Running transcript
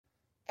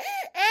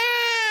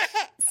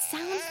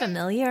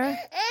familiar?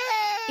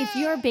 If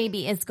your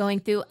baby is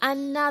going through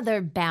another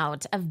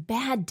bout of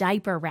bad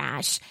diaper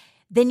rash,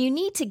 then you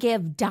need to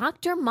give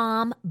Dr.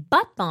 Mom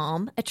Butt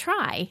Balm a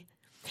try.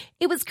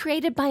 It was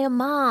created by a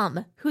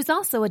mom who's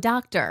also a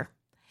doctor.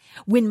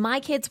 When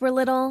my kids were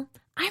little,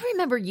 I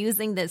remember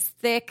using this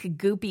thick,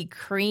 goopy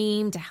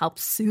cream to help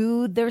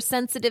soothe their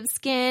sensitive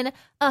skin.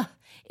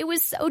 It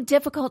was so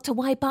difficult to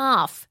wipe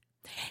off.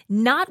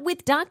 Not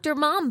with Dr.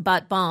 Mom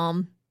Butt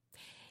Balm.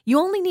 You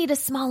only need a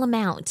small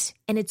amount,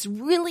 and it's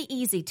really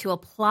easy to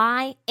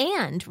apply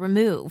and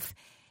remove.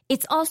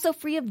 It's also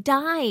free of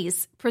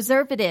dyes,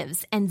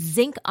 preservatives, and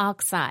zinc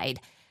oxide,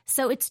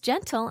 so it's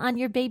gentle on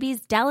your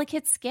baby's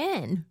delicate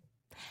skin.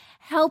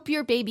 Help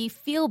your baby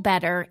feel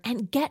better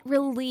and get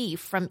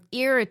relief from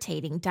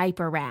irritating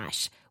diaper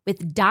rash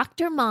with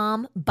Dr.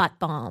 Mom Butt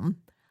Balm.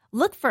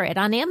 Look for it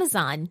on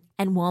Amazon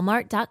and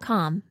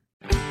Walmart.com.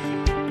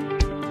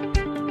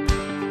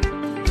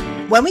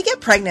 When we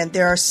get pregnant,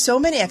 there are so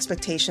many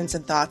expectations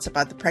and thoughts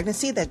about the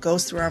pregnancy that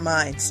goes through our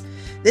minds.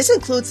 This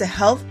includes the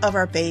health of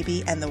our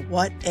baby and the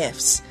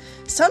what-ifs.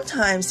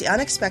 Sometimes the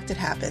unexpected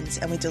happens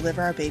and we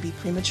deliver our baby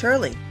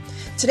prematurely.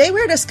 Today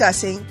we're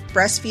discussing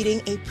breastfeeding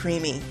a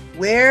preemie.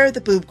 We're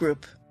the boob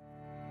group.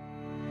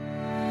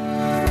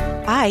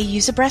 I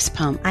use a breast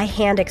pump. I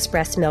hand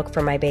express milk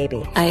for my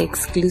baby. I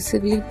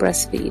exclusively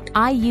breastfeed.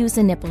 I use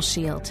a nipple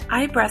shield.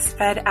 I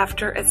breastfed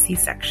after a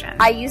C-section.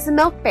 I use a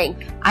milk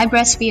bank. I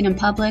breastfeed in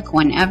public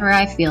whenever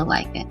I feel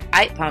like it.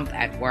 I pump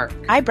at work.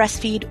 I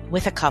breastfeed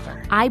with a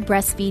cover. I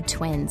breastfeed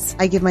twins.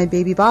 I give my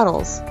baby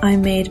bottles. I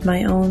made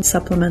my own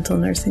supplemental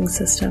nursing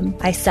system.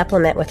 I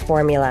supplement with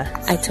formula.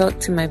 I talk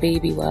to my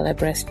baby while I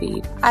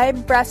breastfeed.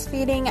 I'm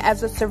breastfeeding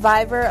as a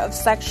survivor of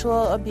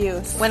sexual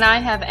abuse. When I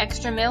have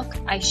extra milk,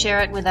 I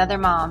share it with other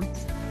moms.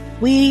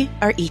 We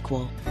are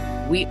equal.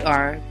 We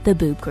are the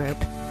Boob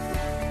Group.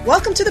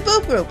 Welcome to the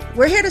Boob Group.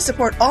 We're here to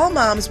support all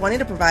moms wanting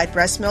to provide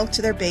breast milk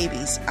to their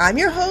babies. I'm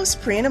your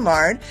host,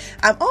 Preemie.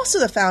 I'm also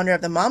the founder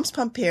of the Moms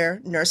Pump Here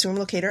Nursing Room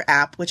Locator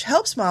app, which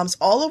helps moms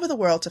all over the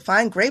world to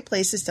find great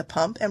places to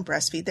pump and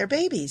breastfeed their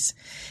babies.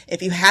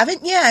 If you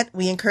haven't yet,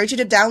 we encourage you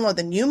to download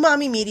the new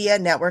Mommy Media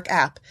Network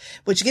app,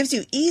 which gives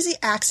you easy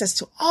access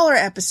to all our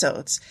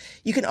episodes.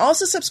 You can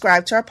also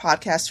subscribe to our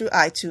podcast through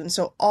iTunes,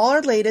 so all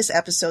our latest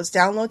episodes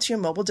download to your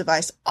mobile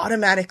device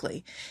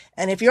automatically.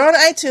 And if you're on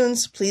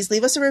iTunes, please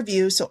leave us a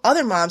review so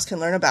other moms can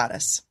learn about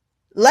us.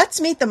 Let's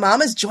meet the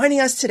mamas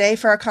joining us today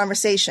for our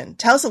conversation.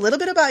 Tell us a little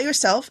bit about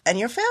yourself and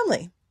your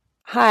family.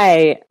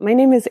 Hi, my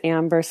name is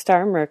Amber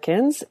Starr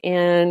Merkins,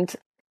 and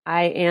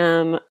I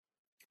am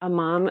a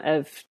mom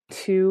of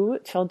 2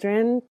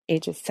 children,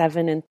 ages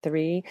 7 and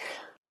 3.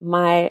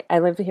 I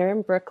live here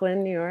in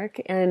Brooklyn, New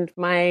York, and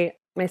my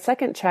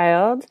second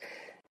child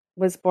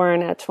was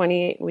born at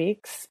 28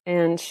 weeks,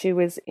 and she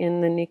was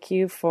in the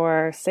NICU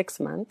for 6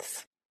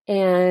 months.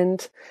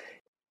 And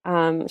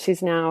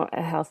she's now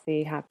a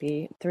healthy,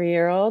 happy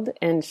 3-year-old,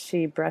 and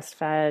she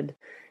breastfed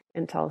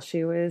until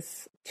she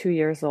was 2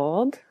 years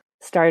old,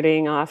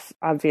 starting off,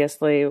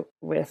 obviously,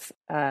 with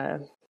a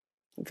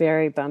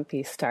very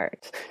bumpy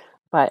start,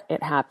 but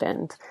it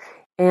happened.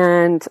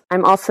 And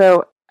I'm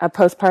also a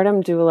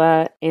postpartum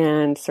doula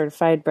and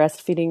certified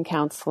breastfeeding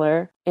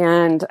counselor,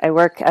 and I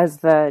work as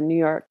the New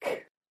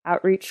York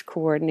outreach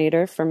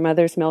coordinator for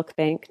Mother's Milk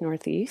Bank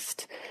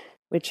Northeast,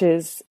 which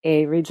is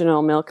a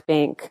regional milk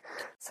bank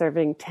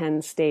serving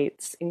 10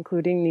 states,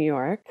 including New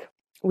York.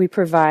 We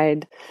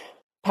provide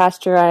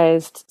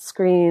pasteurized,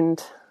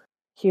 screened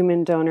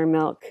human donor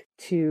milk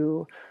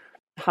to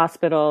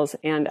hospitals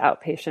and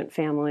outpatient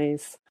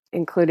families,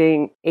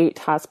 including 8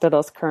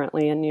 hospitals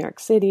currently in New York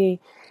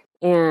City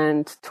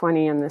and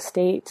 20 in the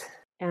state.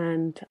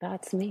 And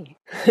that's me.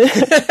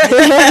 That's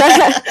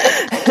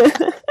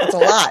a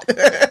lot.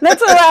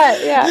 That's a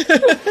lot, yeah.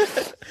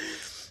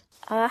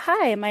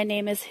 Hi, my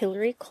name is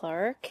Hillary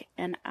Clark,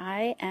 and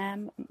I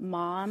am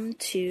mom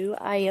to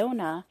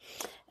Iona.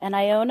 And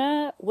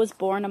Iona was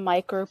born a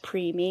micro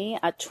preemie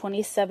at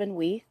 27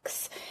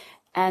 weeks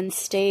and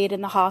stayed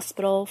in the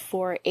hospital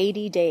for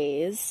 80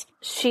 days.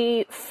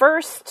 She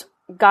first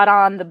got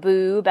on the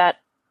boob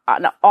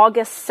on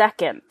August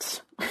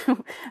 2nd,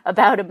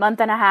 about a month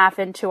and a half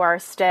into our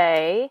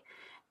stay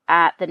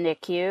at the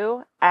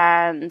NICU,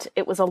 and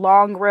it was a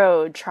long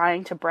road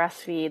trying to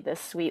breastfeed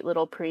this sweet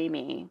little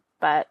preemie,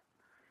 but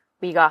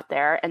we got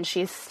there, and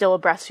she's still a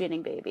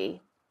breastfeeding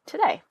baby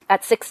today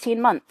at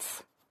 16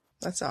 months.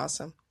 That's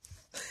awesome.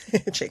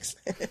 Chicks.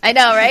 I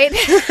know, right?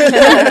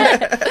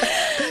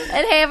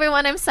 And hey,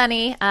 everyone, I'm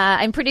Sunny.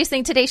 I'm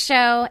producing today's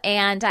show,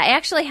 and I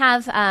actually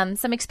have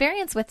some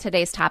experience with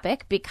today's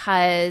topic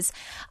because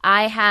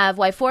I have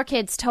 4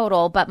 kids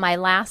total, but my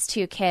last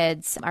 2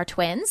 kids are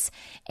twins,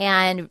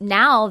 and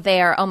now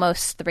they're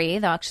almost 3.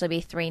 They'll actually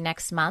be 3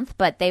 next month,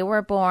 but they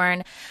were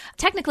born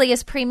technically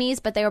as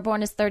preemies, but they were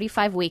born as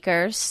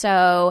 35-weekers,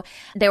 so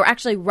they were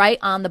actually right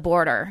on the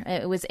border.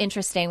 It was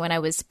interesting when I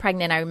was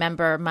pregnant. I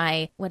remember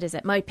my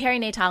perinatal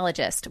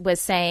perinatologist was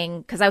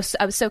saying, because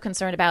I was so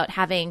concerned about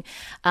having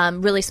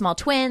really small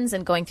twins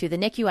and going through the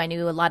NICU. I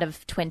knew a lot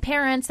of twin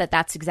parents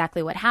that's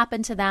exactly what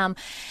happened to them.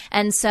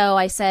 And so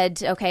I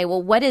said, okay,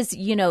 well, what is,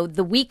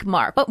 the week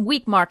mark? What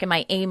week mark am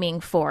I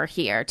aiming for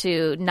here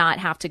to not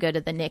have to go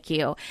to the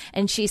NICU?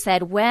 And she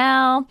said,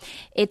 well,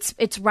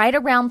 it's right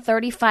around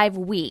 35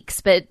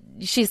 weeks, but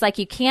she's like,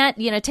 you can't,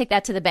 take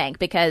that to the bank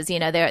because,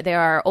 there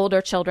are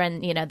older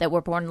children, that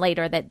were born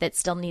later that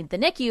still need the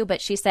NICU.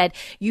 But she said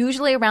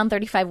usually around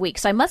 35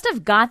 weeks. So I must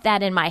have got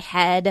that in my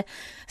head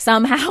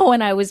somehow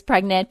when I was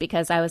pregnant,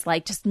 because I was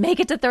like, just make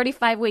it to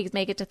 35 weeks,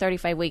 make it to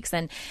 35 weeks.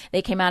 And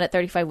they came out at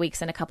 35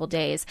 weeks in a couple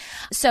days.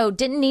 So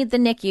didn't need the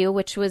NICU,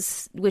 which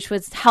was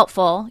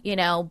helpful,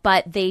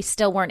 but they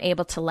still weren't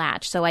able to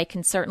latch. So I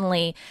can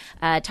certainly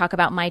talk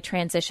about my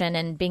transition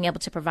and being able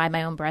to provide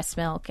my own breast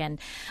milk, and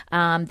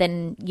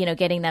then,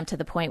 getting them to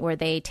the point where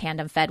they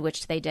tandem fed,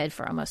 which they did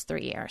for almost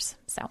 3 years.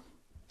 So.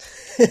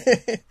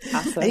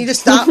 Awesome. And you just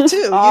stopped too.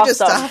 You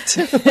just stopped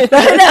too.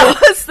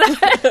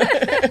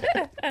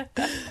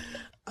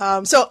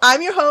 So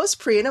I'm your host,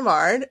 Preemie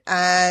Amard,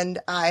 and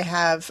I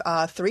have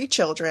 3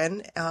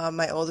 children.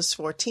 My oldest is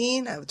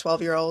 14. I have a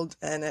 12-year-old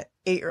and an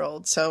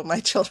 8-year-old. So my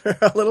children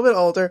are a little bit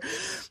older,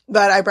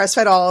 but I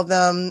breastfed all of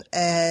them,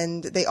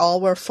 and they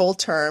all were full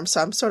term. So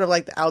I'm sort of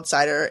like the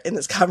outsider in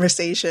this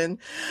conversation.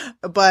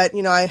 But,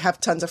 I have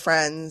tons of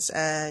friends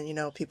and,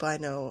 people I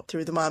know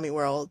through the mommy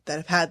world that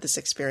have had this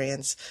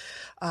experience.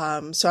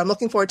 So I'm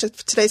looking forward to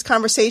today's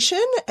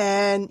conversation,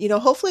 and,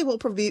 hopefully we'll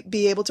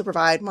be able to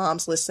provide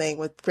moms listening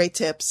with great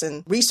tips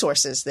and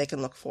resources they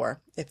can look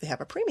for if they have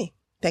a preemie.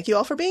 Thank you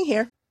all for being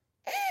here.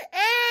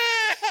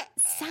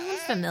 Sound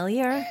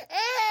familiar?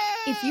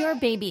 If your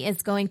baby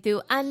is going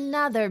through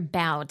another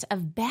bout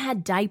of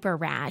bad diaper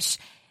rash,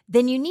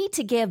 then you need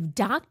to give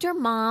Dr.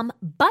 Mom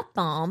Butt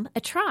Balm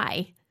a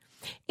try.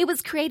 It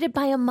was created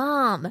by a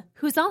mom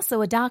who's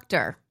also a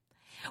doctor.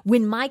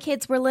 When my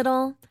kids were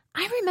little,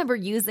 I remember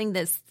using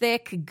this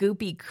thick,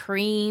 goopy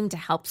cream to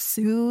help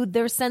soothe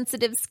their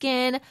sensitive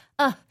skin.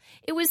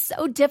 It was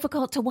so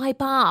difficult to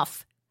wipe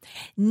off.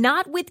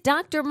 Not with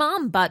Dr.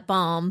 Mom Butt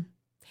Balm.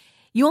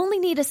 You only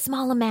need a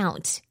small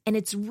amount, and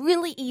it's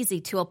really easy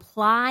to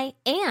apply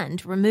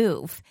and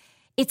remove.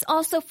 It's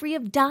also free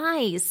of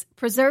dyes,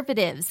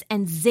 preservatives,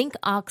 and zinc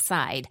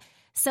oxide,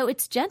 so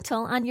it's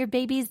gentle on your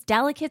baby's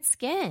delicate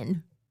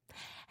skin.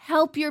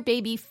 Help your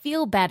baby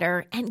feel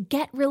better and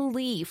get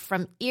relief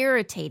from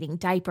irritating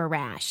diaper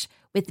rash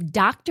with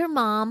Dr.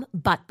 Mom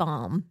Butt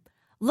Balm.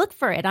 Look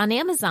for it on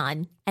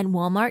Amazon and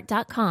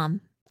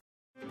Walmart.com.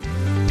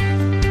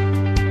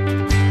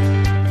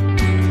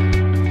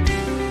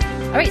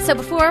 All right, so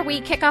before we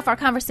kick off our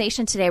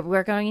conversation today,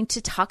 we're going to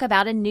talk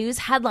about a news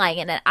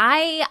headline. And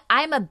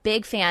I'm a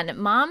big fan.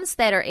 Moms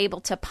that are able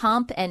to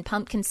pump and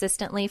pump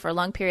consistently for a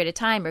long period of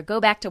time or go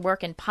back to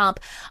work and pump,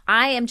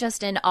 I am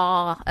just in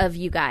awe of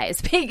you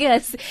guys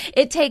because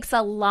it takes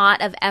a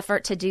lot of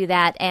effort to do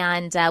that.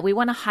 And we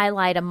want to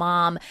highlight a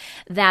mom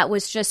that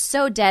was just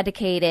so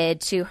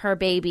dedicated to her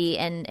baby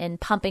and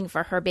pumping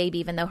for her baby,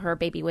 even though her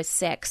baby was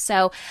sick.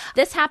 So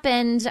this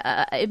happened,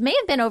 it may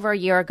have been over a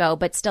year ago,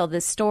 but still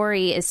this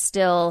story is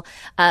still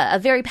a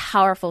very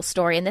powerful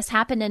story. And this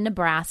happened in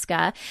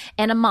Nebraska.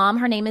 And a mom,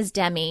 her name is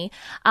Demi,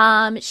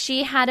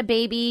 she had a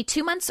baby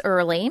 2 months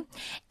early,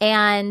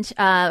 and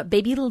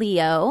baby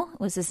Leo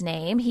was his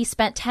name. He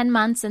spent 10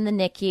 months in the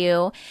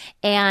NICU,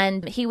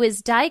 and he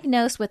was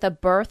diagnosed with a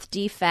birth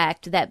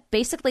defect that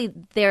basically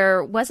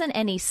there wasn't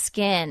any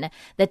skin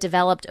that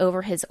developed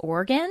over his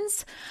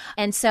organs.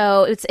 And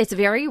so it's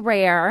very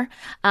rare,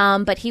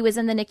 but he was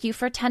in the NICU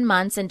for 10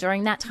 months. And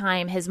during that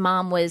time, his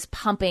mom was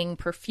pumping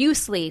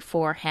profusely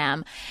for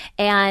him.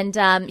 And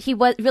he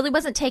really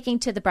wasn't taking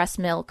to the breast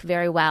milk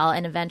very well.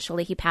 And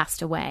eventually he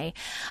passed away.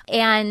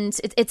 And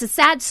it's a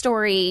sad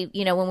story,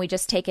 when we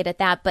just take it at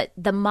that. But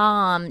the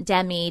mom,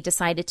 Demi,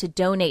 decided to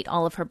donate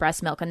all of her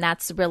breast milk. And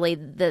that's really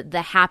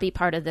the happy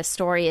part of this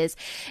story is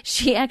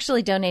she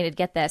actually donated,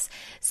 get this,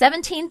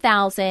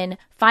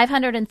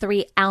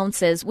 17,503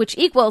 ounces, which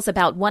equals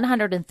about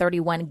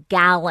 131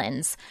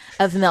 gallons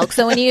of milk.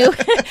 So when you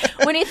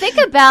think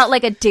about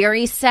like a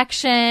dairy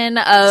section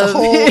of it's a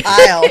whole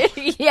aisle.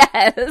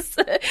 Yes,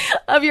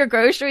 of your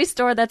grocery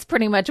store, that's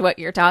pretty much what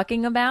you're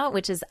talking about,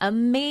 which is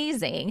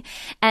amazing.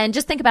 And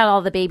just think about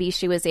all the babies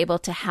she was able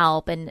to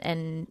help and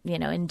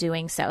in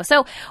doing so.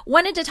 So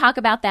wanted to talk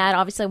about that.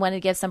 Obviously wanted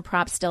to give some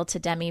props still to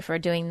Demi for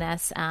doing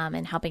this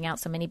and helping out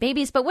so many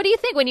babies. But what do you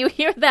think when you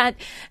hear that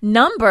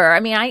number?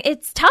 I mean,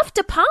 it's tough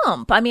to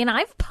pump. I mean,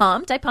 I've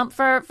pumped. I pumped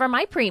for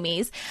my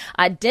preemies.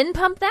 I didn't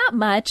pump that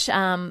much.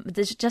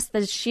 Just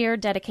the sheer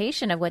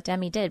dedication of what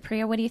Demi did.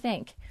 Priya, what do you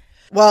think?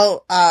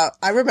 Well,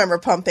 I remember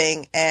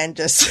pumping and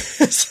just,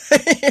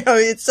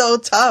 it's so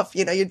tough.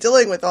 You're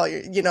dealing with all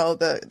your,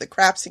 the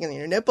cramping in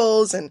your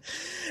nipples and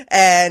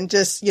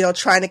just,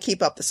 trying to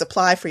keep up the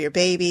supply for your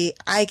baby.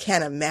 I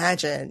can't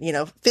imagine,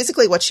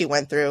 physically what she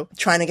went through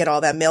trying to get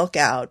all that milk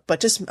out, but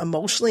just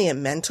emotionally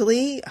and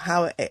mentally,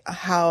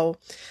 how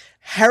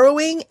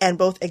harrowing and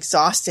both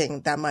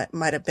exhausting that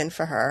might have been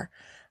for her.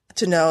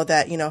 to know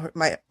that, you know,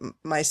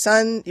 my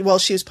son, well,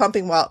 she was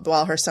pumping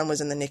while her son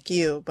was in the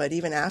NICU, but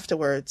even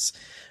afterwards,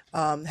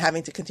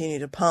 having to continue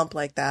to pump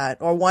like that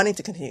or wanting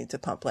to continue to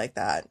pump like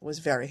that was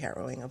very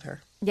harrowing of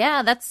her.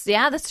 Yeah,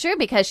 that's true,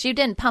 because she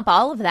didn't pump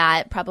all of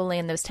that probably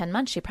in those 10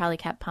 months. She probably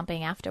kept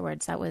pumping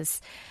afterwards. That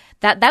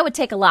would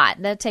take a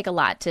lot. That'd take a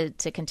lot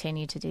to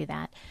continue to do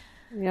that.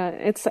 Yeah,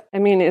 it's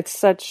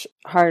such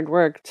hard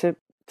work to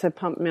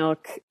pump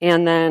milk,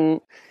 and then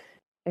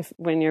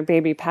when your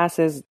baby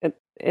passes,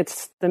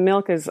 it's the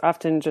milk is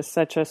often just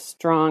such a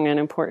strong and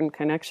important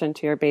connection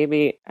to your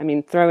baby. I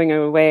mean, throwing it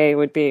away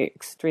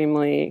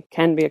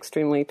can be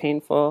extremely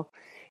painful,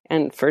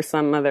 and for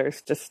some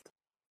mothers just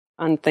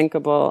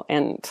unthinkable.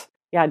 And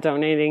yeah,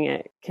 donating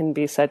it can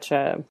be such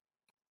an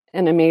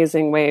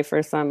amazing way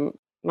for some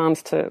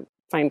moms to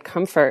find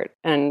comfort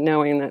and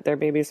knowing that their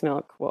baby's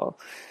milk will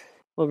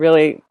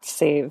really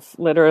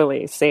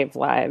literally save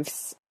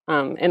lives.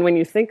 And when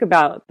you think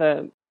about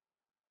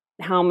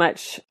how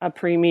much a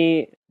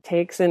preemie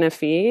takes in a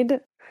feed,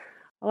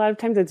 a lot of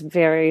times it's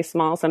very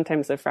small,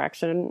 sometimes a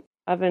fraction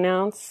of an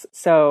ounce.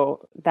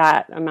 So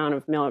that amount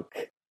of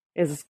milk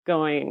is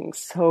going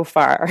so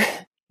far,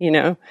 you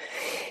know,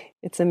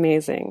 it's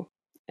amazing.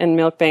 And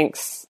milk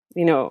banks,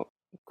 you know,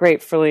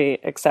 gratefully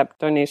accept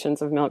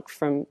donations of milk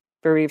from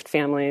bereaved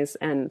families,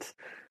 and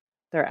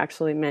there are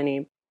actually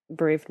many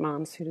bereaved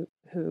moms who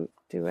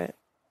do it.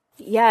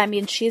 Yeah, I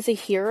mean, she's a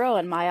hero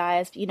in my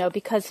eyes, you know,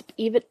 because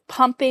even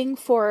pumping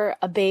for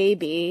a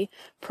baby,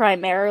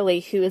 primarily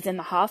who is in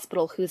the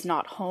hospital, who's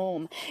not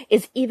home,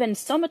 is even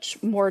so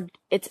much more,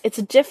 it's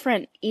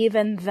different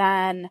even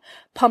than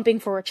pumping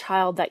for a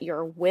child that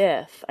you're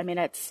with. I mean,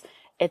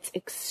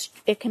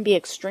 it can be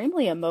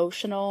extremely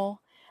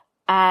emotional,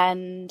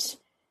 and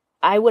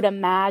I would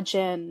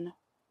imagine,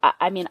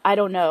 I mean, I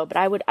don't know, but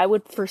I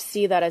would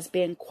foresee that as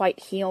being quite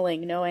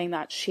healing, knowing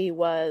that she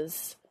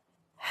was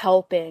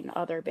helping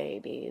other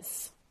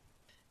babies.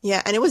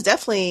 Yeah, and it was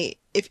definitely,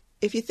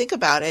 if you think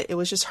about it, it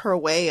was just her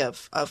way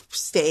of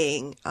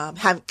staying,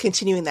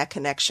 continuing that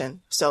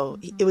connection. So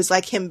it was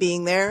like him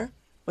being there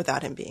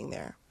without him being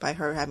there, by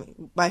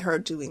her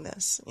doing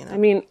this. You know, I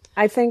mean,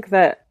 I think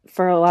that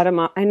for a lot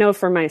of I know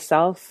for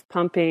myself,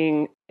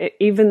 pumping,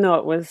 even though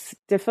it was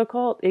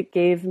difficult, it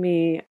gave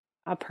me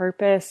a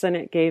purpose, and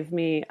it gave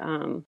me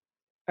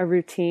a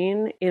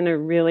routine in a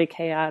really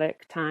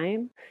chaotic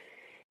time,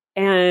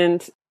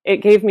 and it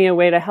gave me a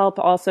way to help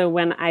also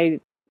when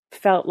I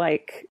felt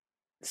like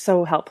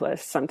so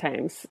helpless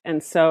sometimes.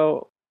 And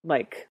so,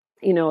 like,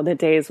 you know, the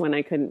days when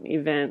I couldn't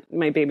even,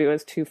 my baby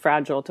was too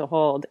fragile to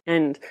hold.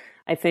 And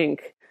I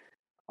think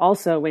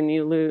also when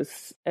you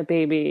lose a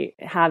baby,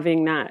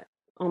 having that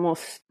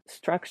almost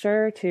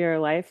structure to your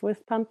life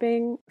with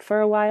pumping for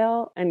a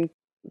while, and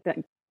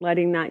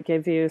letting that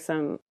give you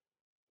some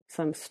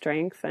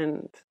strength,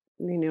 and,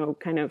 you know,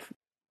 kind of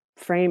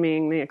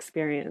framing the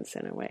experience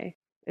in a way.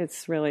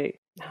 It's really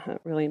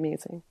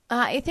amazing.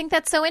 I think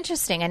that's so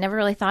interesting. I never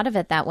really thought of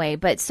it that way,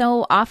 but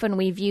so often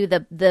we view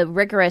the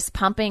rigorous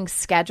pumping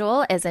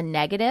schedule as a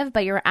negative,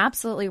 but you're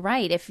absolutely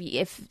right.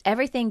 If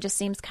everything just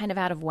seems kind of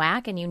out of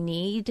whack and you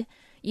need,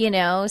 you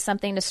know,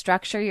 something to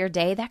structure your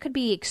day, that could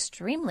be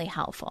extremely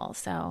helpful.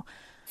 So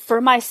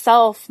for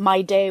myself,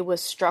 my day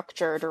was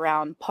structured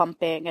around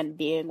pumping and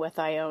being with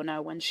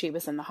Iona when she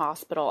was in the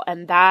hospital.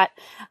 And that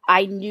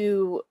I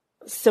knew,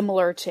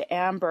 similar to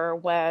Amber,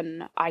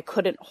 when I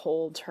couldn't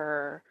hold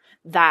her,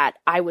 that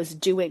I was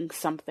doing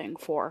something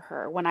for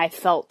her. When I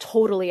felt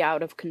totally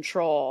out of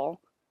control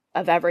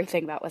of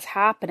everything that was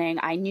happening,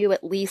 I knew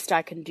at least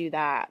I can do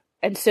that.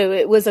 And so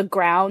it was a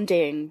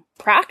grounding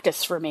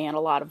practice for me in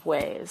a lot of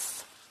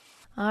ways.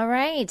 All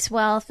right.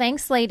 Well,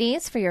 thanks,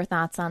 ladies, for your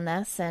thoughts on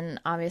this. And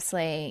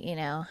obviously, you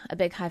know, a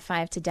big high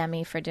five to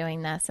Demi for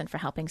doing this and for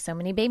helping so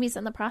many babies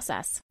in the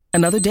process.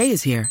 Another day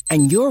is here,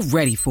 and you're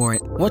ready for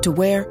it. What to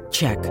wear?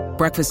 Check.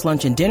 Breakfast,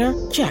 lunch, and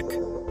dinner? Check.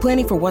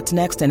 Planning for what's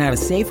next and how to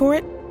save for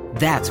it?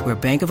 That's where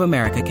Bank of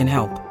America can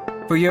help.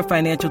 For your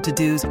financial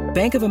to-dos,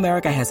 Bank of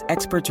America has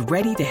experts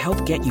ready to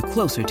help get you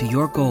closer to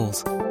your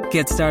goals.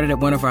 Get started at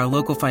one of our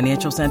local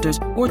financial centers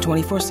or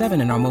 24/7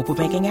 in our mobile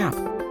banking app.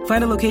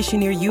 Find a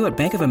location near you at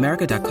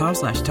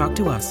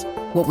bankofamerica.com/talktous.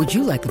 What would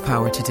you like the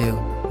power to do?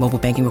 Mobile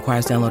banking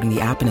requires downloading the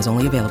app and is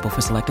only available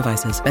for select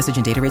devices. Message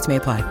and data rates may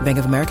apply. Bank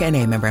of America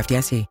N.A., member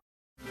FDIC.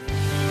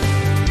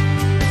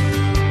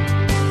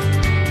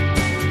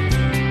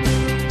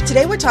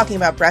 Today we're talking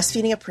about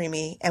breastfeeding a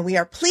preemie, and we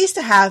are pleased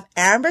to have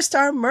Amber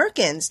Starr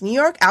Merkins, New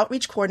York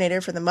Outreach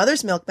Coordinator for the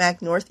Mother's Milk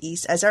Bank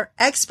Northeast, as our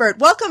expert.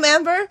 Welcome,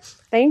 Amber.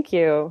 Thank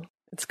you.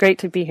 It's great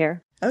to be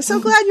here. I'm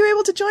so glad you were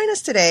able to join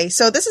us today.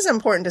 So this is an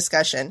important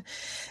discussion,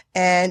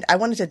 and I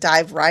wanted to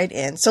dive right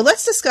in. So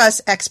let's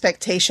discuss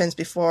expectations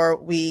before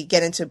we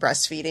get into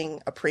breastfeeding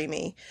a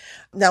preemie.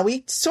 Now,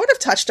 we sort of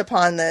touched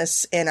upon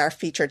this in our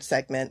featured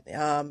segment,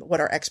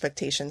 what our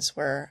expectations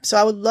were. So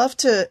I would love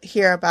to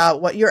hear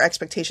about what your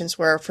expectations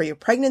were for your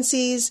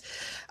pregnancies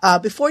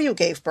before you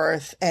gave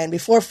birth and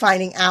before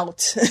finding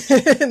out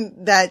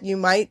that you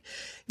might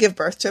give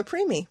birth to a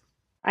preemie.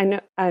 I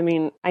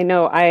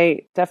know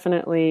I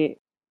definitely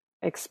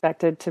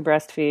expected to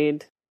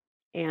breastfeed,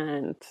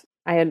 and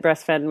I had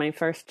breastfed my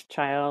first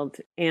child,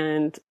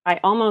 and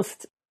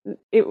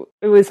it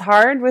was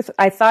hard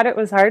I thought it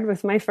was hard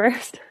with my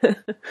first.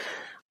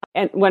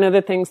 And one of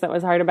the things that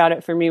was hard about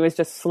it for me was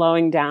just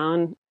slowing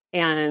down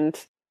and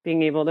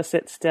being able to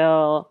sit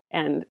still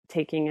and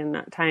taking in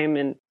that time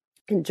and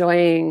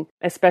enjoying,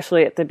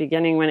 especially at the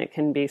beginning when it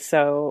can be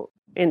so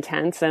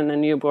intense and the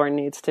newborn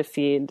needs to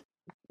feed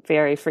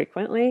very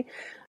frequently.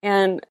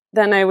 And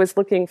then I was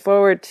looking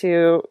forward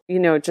to,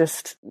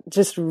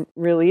 just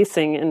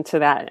releasing into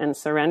that and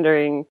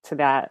surrendering to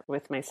that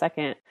with my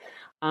second.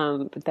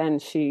 But then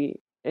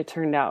it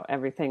turned out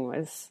everything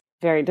was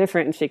very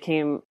different, and she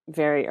came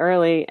very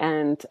early,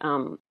 and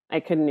I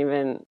couldn't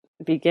even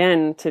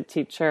begin to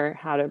teach her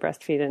how to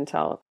breastfeed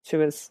until she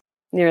was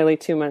nearly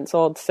 2 months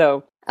old.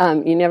 So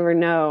you never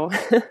know.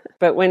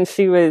 But when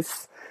she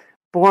was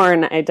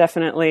born, I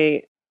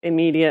definitely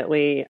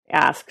immediately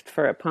asked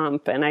for a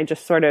pump, and I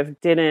just sort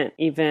of didn't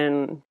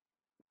even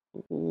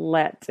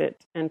let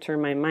it enter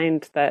my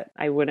mind that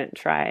I wouldn't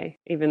try,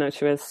 even though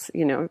she was,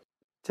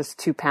 just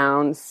 2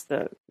 pounds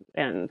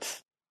and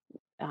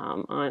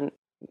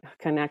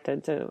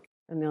connected to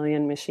a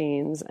million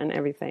machines and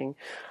everything.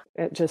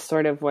 It just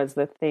sort of was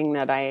the thing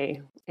that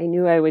I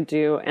knew I would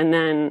do. And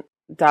then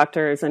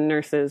doctors and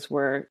nurses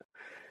were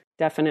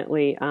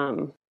definitely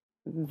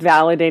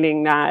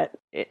validating that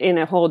in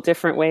a whole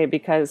different way,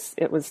 because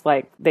it was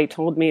like they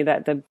told me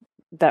that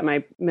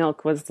my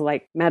milk was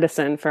like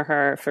medicine for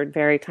her, for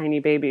very tiny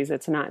babies.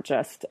 It's not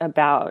just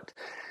about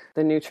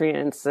the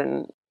nutrients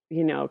and,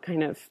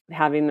 kind of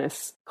having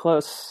this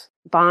close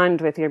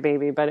bond with your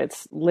baby, but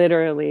it's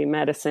literally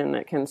medicine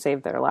that can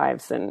save their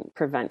lives and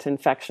prevent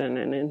infection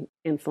and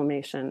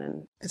inflammation.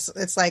 And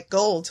it's like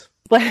gold.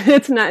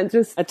 It's not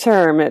just a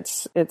term;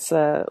 it's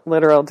a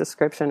literal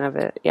description of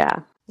it. Yeah.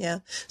 Yeah.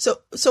 So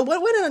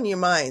what went on in your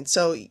mind?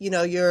 So you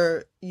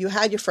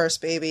had your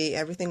first baby,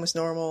 everything was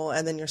normal,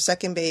 and then your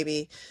second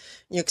baby,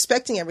 you're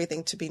expecting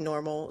everything to be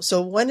normal.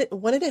 So when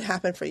did it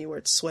happen for you where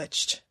it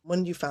switched? When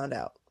did you find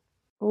out?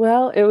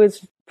 Well, it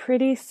was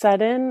pretty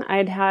sudden.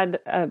 I'd had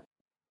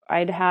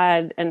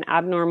an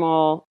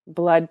abnormal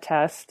blood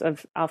test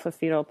of alpha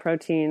fetal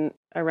protein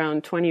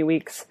around 20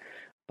 weeks,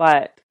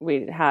 but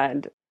we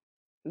had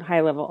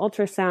high-level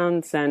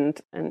ultrasounds and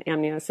an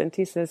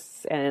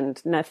amniocentesis, and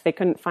they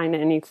couldn't find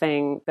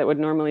anything that would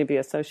normally be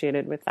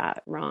associated with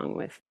that wrong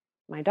with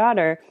my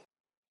daughter.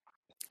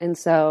 And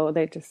so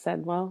they just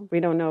said, well, we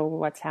don't know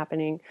what's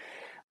happening.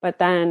 But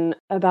then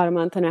about a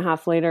month and a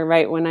half later,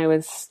 right when I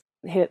was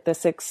hit the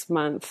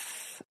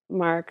 6-month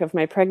mark of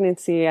my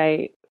pregnancy,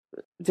 I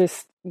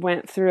just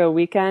went through a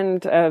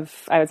weekend I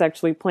was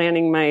actually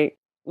planning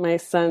my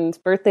son's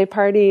birthday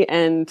party,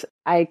 and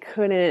I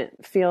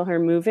couldn't feel her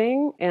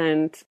moving,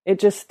 and it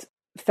just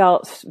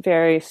felt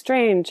very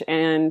strange.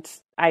 And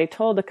I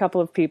told a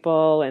couple of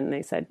people, and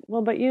they said,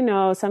 well, but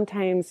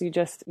sometimes you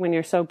just, when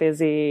you're so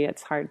busy,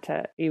 it's hard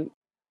to, you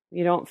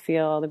don't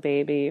feel the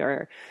baby,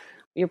 or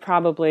it's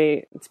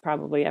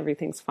probably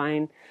everything's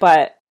fine.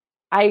 But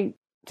I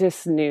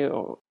just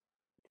knew,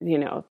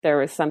 there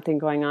was something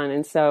going on.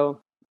 And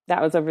so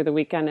that was over the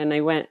weekend, and I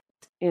went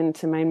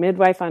into my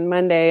midwife on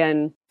Monday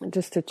and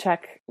just to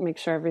make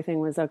sure everything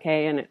was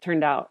okay. And it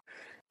turned out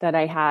that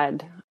I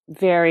had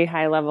very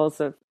high levels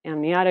of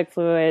amniotic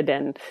fluid,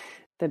 and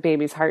the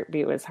baby's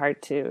heartbeat was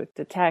hard to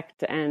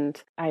detect.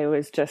 And I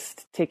was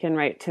just taken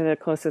right to the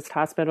closest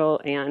hospital.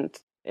 And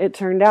it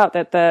turned out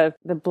that the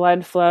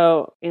blood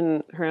flow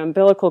in her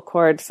umbilical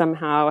cord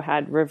somehow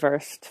had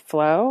reversed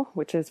flow,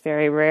 which is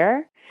very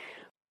rare.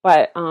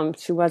 But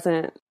she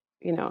wasn't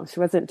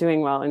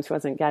doing well, and she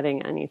wasn't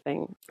getting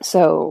anything.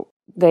 So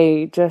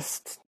they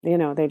just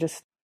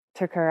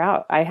took her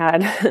out.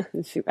 I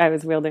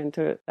was wheeled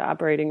into the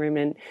operating room,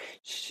 and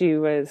she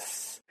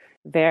was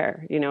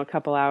there, a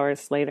couple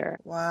hours later.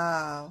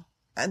 Wow.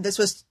 And this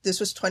was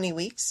 20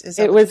 weeks?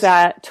 It was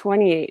at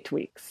 28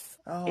 weeks.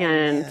 Oh,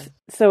 and man.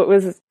 So it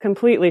was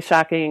completely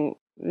shocking.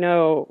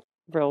 No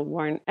real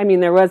warning. I mean,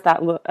 there was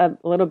that a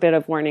little bit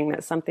of warning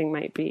that something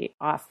might be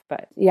off,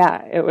 but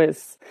yeah, it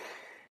was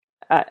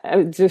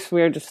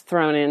we were just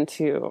thrown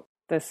into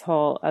this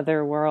whole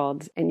other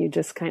world, and you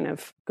just kind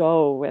of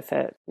go with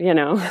it,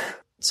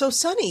 So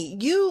Sunny,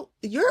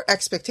 your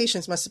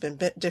expectations must have been a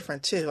bit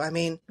different too. I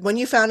mean, when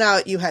you found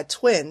out you had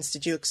twins,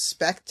 did you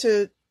expect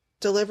to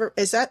deliver?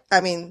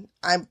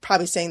 I'm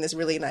probably saying this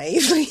really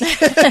naively,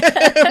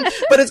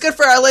 but it's good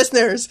for our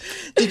listeners.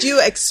 Did you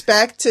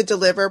expect to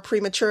deliver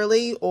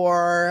prematurely,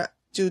 or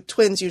do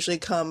twins usually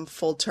come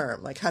full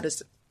term? Like, how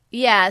does it?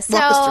 Yeah.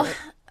 Walk us through it.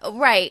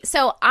 Right.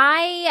 So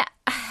I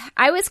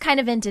I was kind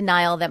of in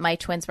denial that my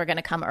twins were going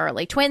to come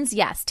early. Twins,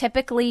 yes,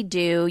 typically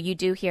do. You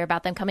do hear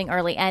about them coming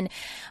early. And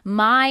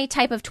my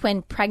type of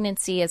twin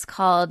pregnancy was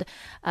called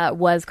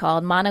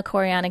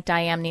monochorionic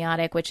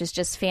diamniotic, which is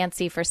just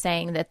fancy for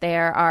saying that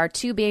there are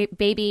two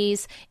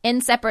babies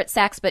in separate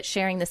sex but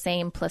sharing the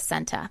same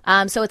placenta.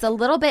 So it's a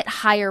little bit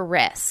higher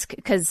risk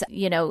because,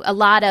 a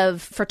lot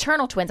of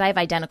fraternal twins, I have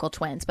identical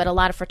twins, but a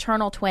lot of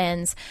fraternal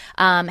twins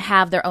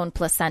have their own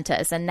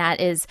placentas. And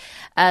that is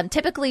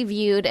typically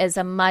viewed as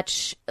a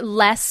much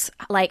less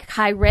like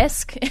high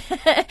risk.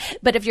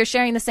 But if you're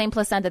sharing the same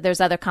placenta,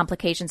 there's other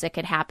complications that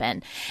could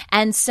happen.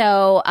 And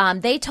so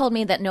they told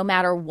me that no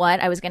matter what,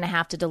 I was going to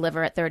have to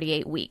deliver at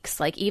 38 weeks.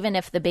 Like even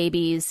if the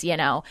babies,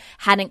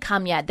 hadn't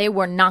come yet, they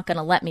were not going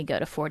to let me go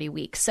to 40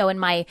 weeks. So in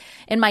my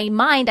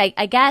mind,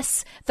 I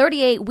guess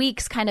 38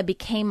 weeks kind of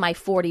became my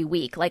 40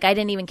 week. Like I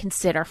didn't even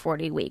consider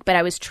 40 week, but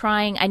I was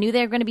trying. I knew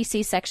they were going to be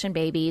C-section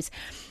babies,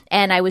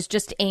 and I was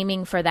just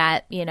aiming for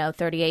that,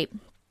 38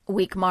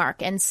 week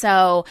mark. And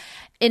so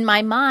in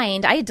my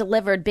mind, I had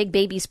delivered big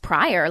babies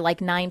prior, like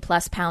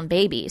 9+ pound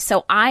babies.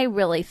 So I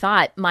really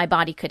thought my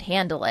body could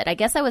handle it. I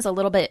guess I was a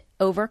little bit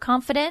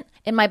overconfident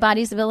in my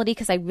body's ability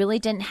because I really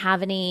didn't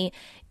have any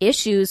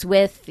issues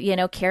with,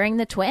 carrying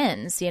the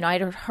twins.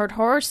 I'd heard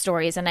horror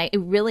stories, and it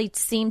really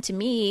seemed to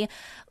me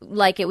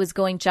like it was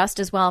going just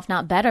as well, if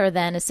not better,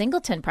 than a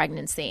singleton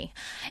pregnancy.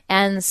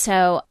 And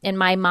so in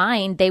my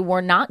mind, they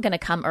were not going to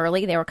come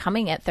early. They were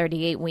coming at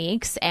 38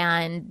 weeks.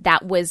 And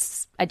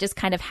I just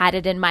kind of had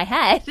it in my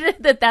head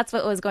that that's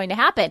what was going to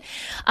happen.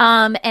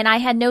 And I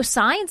had no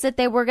signs that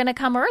they were going to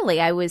come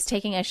early. I was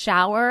taking a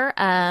shower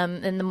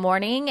in the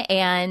morning,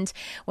 and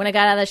when I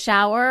got out of the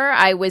shower,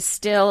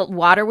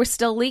 water was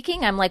still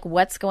leaking. I'm like,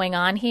 what's going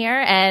on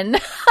here? And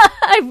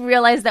I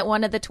realized that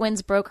one of the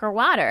twins broke her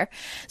water.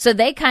 So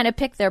they kind of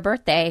picked their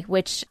birthday,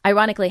 which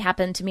ironically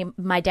happened to be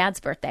my dad's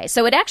birthday.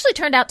 So it actually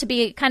turned out to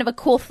be kind of a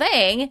cool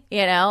thing,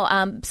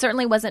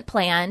 certainly wasn't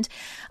planned.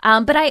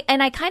 But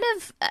I kind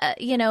of,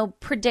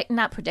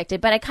 not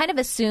predicted, but I kind of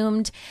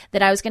assumed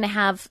that I was going to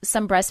have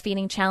some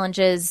breastfeeding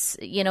challenges,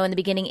 in the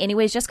beginning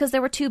anyways, just because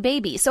there were two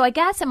babies. So I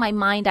guess in my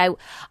mind,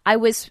 I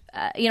was,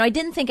 I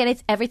didn't think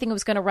everything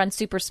was going to run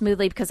super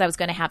smoothly because I was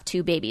going to have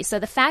two babies. So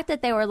the fact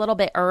that they were a little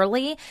bit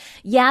early,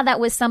 yeah, that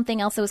was something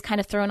else that was kind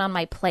of thrown on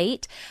my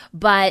plate,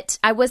 but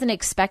I wasn't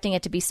expecting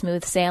it to be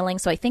smooth sailing.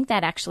 So I think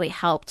that actually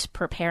helped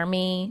prepare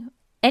me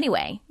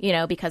anyway,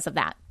 because of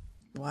that.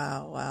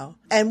 Wow.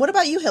 And what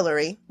about you,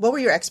 Hillary? What were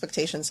your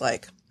expectations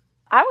like?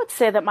 I would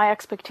say that my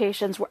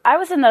expectations were, I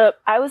was in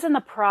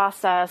the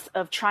process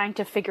of trying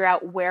to figure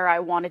out where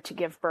I wanted to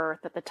give birth.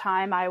 At the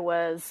time, I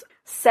was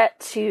set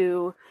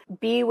to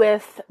be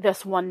with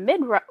this one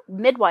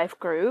midwife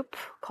group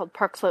called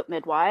Park Slope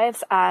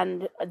Midwives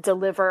and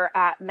deliver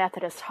at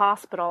Methodist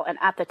Hospital. And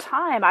at the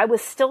time, I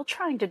was still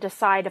trying to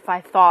decide if I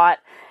thought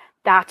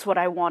that's what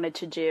I wanted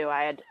to do.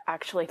 I had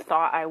actually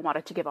thought I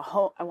wanted to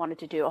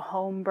do a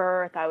home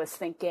birth. I was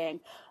thinking,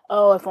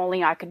 if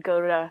only I could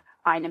go to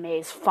Ina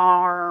May's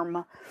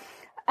farm.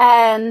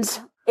 And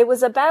it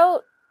was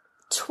about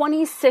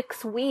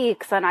 26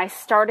 weeks and I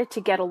started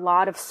to get a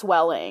lot of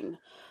swelling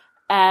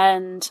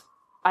and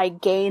I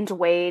gained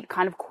weight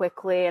kind of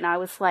quickly. And I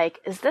was like,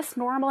 is this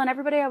normal? And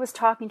everybody I was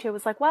talking to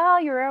was like,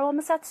 well, you're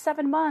almost at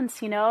 7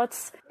 months,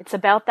 it's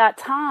about that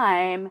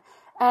time.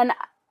 And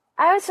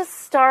I was just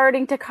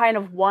starting to kind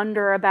of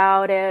wonder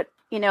about it.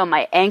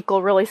 My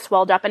ankle really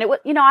swelled up and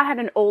I had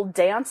an old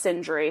dance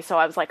injury. So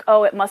I was like,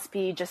 it must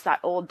be just that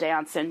old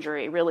dance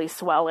injury really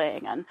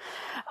swelling. And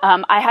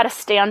I had to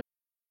stand.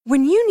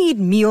 When you need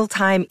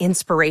mealtime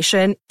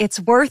inspiration,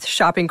 it's worth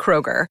shopping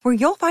Kroger, where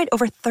you'll find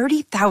over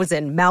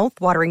 30,000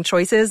 mouth-watering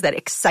choices that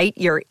excite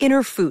your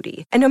inner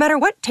foodie. And no matter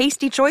what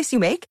tasty choice you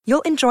make,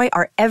 you'll enjoy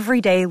our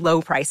everyday low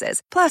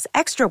prices, plus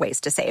extra ways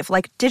to save,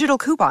 like digital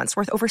coupons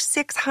worth over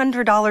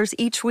 $600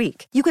 each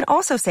week. You can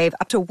also save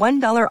up to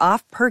 $1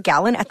 off per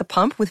gallon at the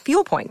pump with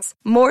fuel points.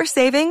 More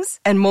savings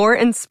and more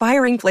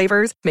inspiring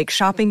flavors make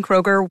shopping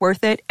Kroger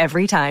worth it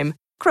every time.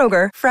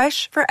 Kroger,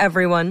 fresh for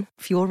everyone.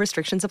 Fuel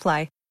restrictions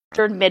apply.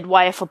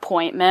 Midwife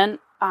appointment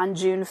on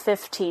June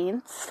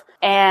 15th.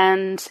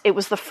 And it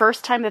was the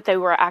first time that they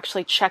were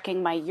actually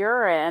checking my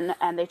urine.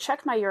 And they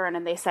checked my urine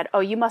and they said,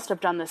 you must have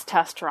done this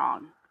test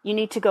wrong. You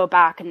need to go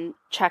back and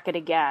check it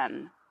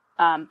again.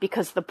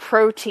 Because the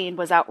protein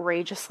was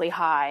outrageously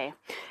high.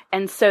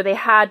 And so they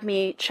had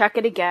me check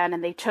it again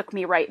and they took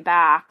me right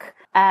back.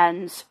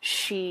 And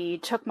she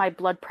took my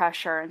blood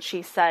pressure and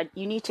she said,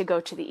 you need to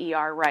go to the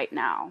ER right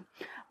now.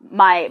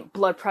 My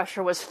blood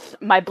pressure was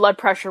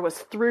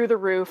through the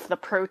roof. The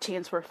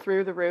proteins were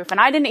through the roof. And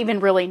I didn't even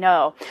really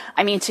know.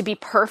 I mean, to be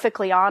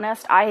perfectly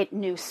honest, I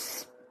knew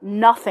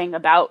nothing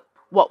about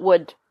what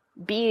would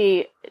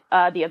be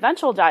the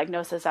eventual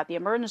diagnosis at the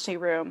emergency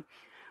room,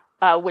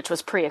 which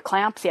was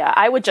preeclampsia.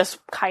 I would just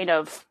kind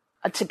of,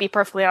 to be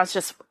perfectly honest,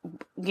 just,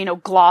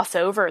 gloss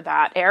over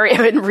that area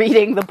in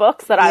reading the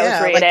books that I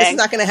was reading. Like, this is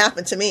not going to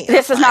happen to me.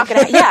 This is not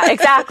going to, yeah,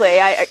 exactly.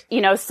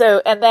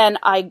 And then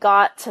I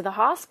got to the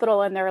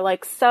hospital and they're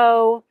like,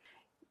 so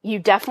you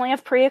definitely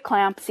have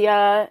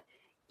preeclampsia.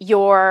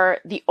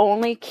 the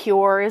only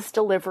cure is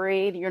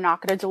delivery. You're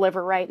not going to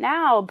deliver right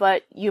now,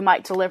 but you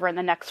might deliver in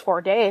the next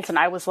 4 days. And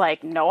I was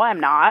like, no, I'm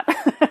not.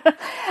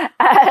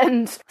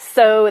 And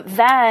so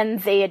then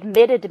they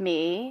admitted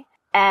me.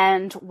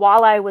 And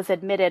while I was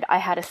admitted, I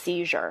had a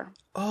seizure.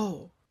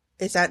 Oh,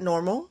 is that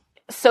normal?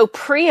 So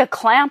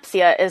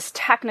preeclampsia is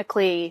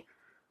technically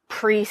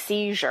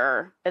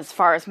pre-seizure as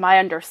far as my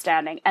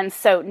understanding. And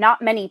so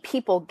not many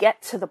people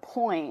get to the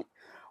point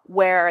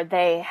where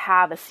they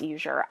have a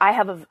seizure. I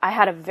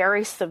had a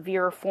very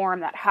severe form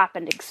that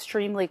happened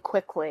extremely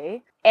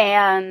quickly,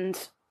 and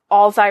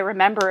all I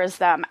remember is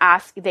them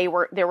they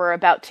were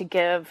about to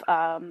give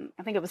I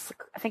think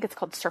it's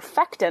called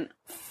surfactant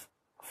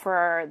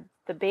for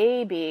the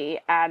baby,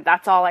 and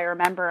that's all I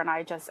remember. And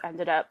I just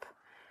ended up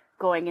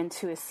going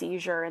into a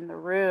seizure in the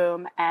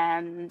room,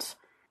 and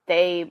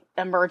they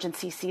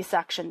emergency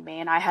C-sectioned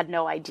me, and I had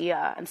no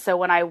idea. And so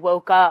when I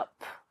woke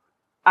up,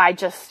 I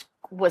just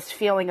was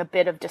feeling a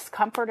bit of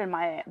discomfort in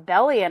my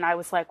belly, and I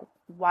was like,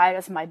 why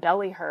does my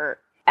belly hurt?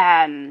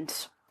 And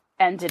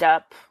ended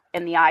up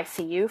in the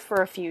ICU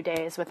for a few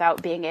days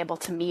without being able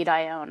to meet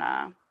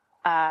Iona.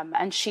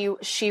 And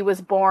she was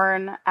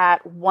born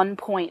at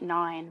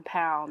 1.9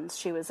 pounds.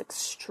 She was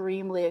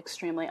extremely,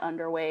 extremely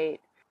underweight.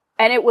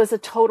 And it was a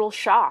total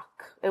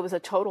shock.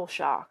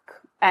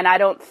 And I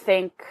don't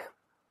think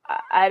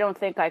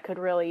I could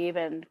really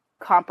even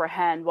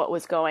comprehend what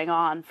was going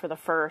on for the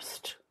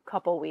first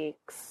couple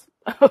weeks.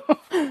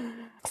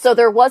 So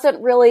there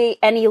wasn't really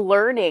any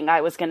learning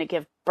I was going to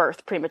give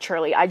birth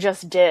prematurely. I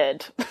just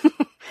did.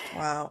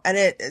 Wow. And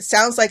it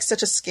sounds like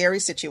such a scary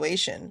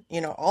situation.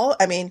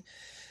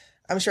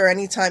 I'm sure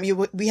anytime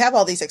we have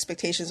all these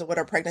expectations of what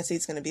our pregnancy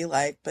is going to be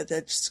like, but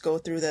to just go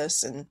through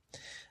this, and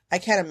I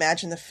can't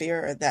imagine the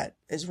fear that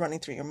is running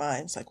through your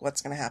mind. It's like,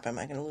 what's going to happen? Am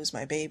I going to lose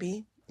my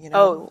baby?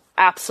 Oh,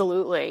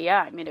 absolutely.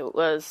 Yeah. I mean, it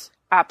was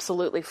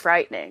absolutely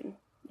frightening.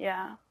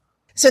 Yeah.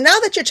 So now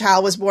that your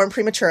child was born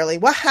prematurely,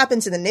 what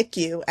happens in the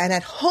NICU and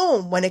at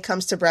home when it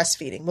comes to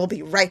breastfeeding? We'll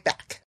be right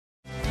back.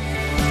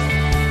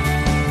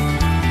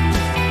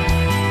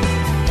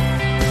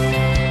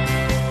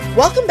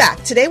 Welcome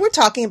back. Today we're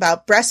talking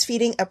about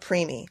breastfeeding a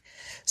preemie.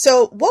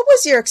 So what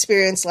was your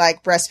experience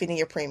like breastfeeding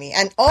your preemie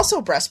and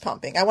also breast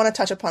pumping? I want to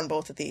touch upon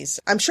both of these.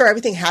 I'm sure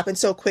everything happened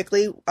so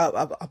quickly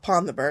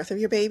upon the birth of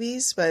your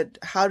babies, but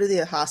how did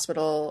the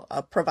hospital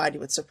provide you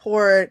with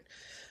support?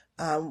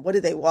 What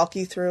did they walk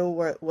you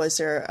through? Was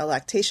there a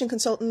lactation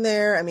consultant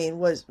there? I mean,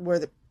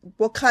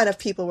 what kind of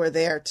people were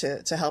there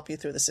to help you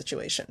through the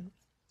situation?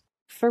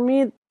 For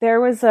me,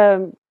 there was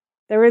an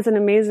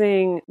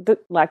amazing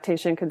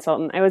lactation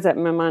consultant. I was at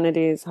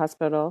Maimonides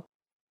Hospital.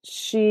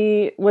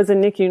 She was a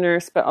NICU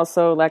nurse, but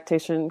also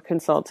lactation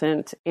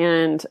consultant.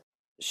 And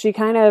she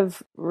kind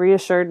of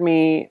reassured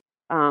me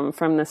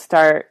from the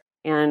start.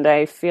 And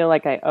I feel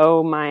like I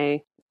owe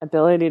my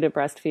ability to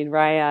breastfeed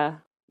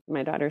Raya,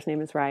 my daughter's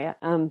name is Raya,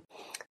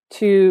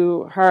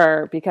 to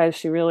her, because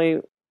she really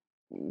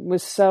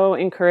was so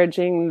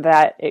encouraging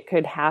that it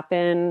could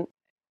happen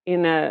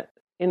in a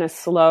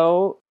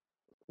slow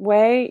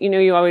way.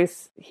 You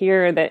always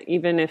hear that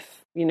even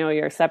if,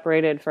 you're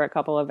separated for a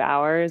couple of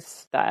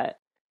hours, that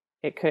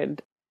it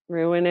could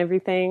ruin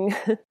everything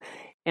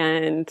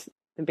and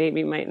the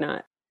baby might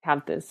not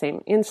have the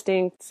same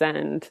instincts,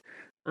 and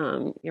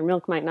your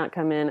milk might not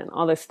come in and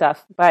all this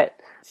stuff. But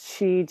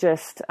she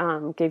just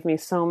gave me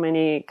so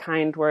many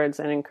kind words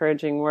and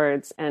encouraging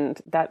words. And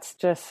that's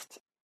just,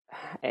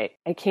 I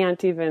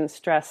can't even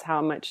stress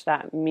how much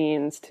that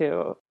means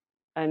to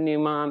a new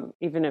mom,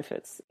 even if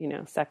it's,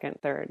 second,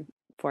 third,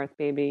 fourth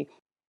baby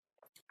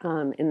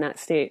in that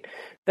state.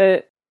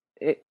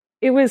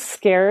 It was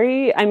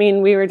scary. I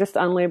mean, we were just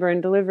on labor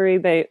and delivery.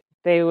 I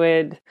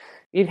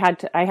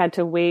had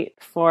to wait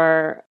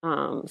for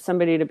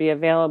somebody to be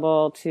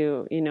available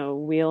to,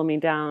 wheel me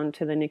down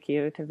to the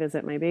NICU to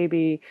visit my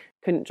baby.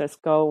 Couldn't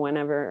just go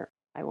whenever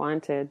I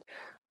wanted.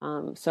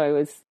 So I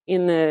was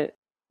in the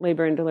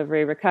labor and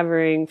delivery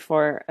recovering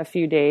for a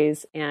few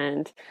days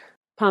and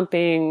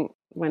pumping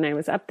when I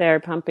was up there,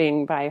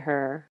 pumping by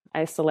her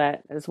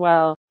isolate as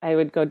well. I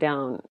would go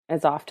down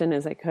as often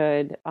as I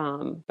could.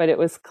 But it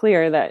was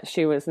clear that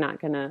she was not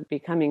going to be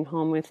coming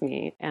home with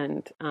me.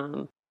 And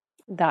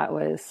that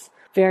was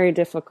very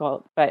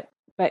difficult. But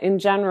in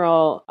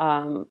general,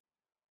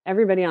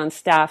 everybody on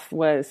staff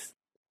was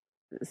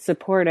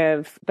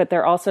supportive, but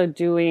they're also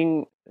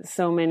doing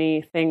so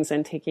many things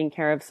and taking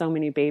care of so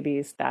many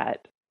babies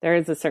that there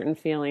is a certain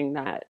feeling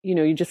that,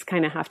 you just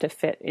kind of have to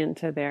fit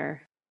into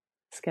their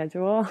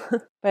schedule.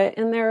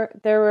 And there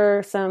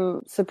were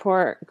some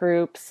support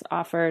groups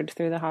offered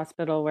through the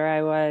hospital where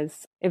I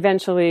was.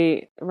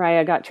 Eventually,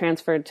 Raya got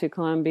transferred to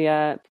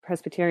Columbia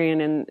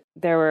Presbyterian, and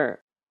there were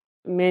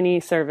many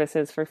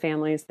services for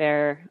families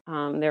there.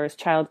 There was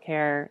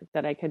childcare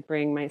that I could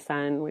bring my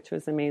son, which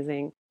was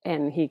amazing.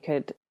 And he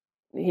could,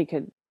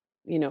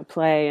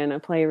 play in a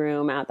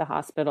playroom at the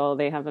hospital.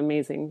 They have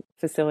amazing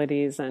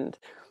facilities, and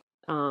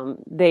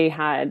they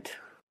had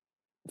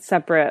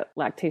separate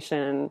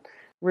lactation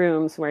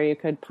rooms where you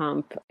could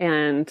pump.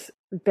 And,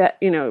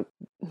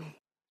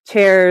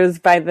 chairs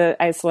by the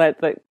isolate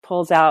that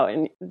pull out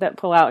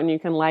and you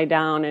can lie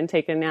down and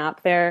take a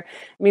nap there.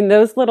 I mean,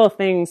 those little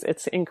things,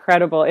 it's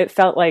incredible. It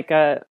felt like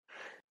a,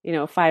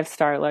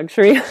 5-star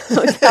luxury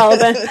hotel.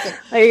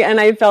 And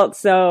I felt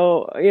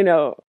so,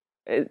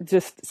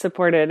 just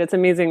supported. It's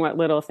amazing what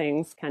little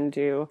things can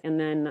do. And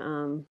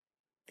then,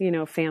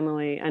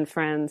 family and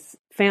friends.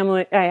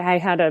 I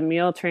had a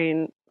meal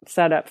train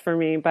set up for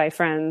me by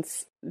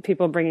friends,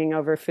 people bringing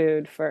over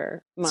food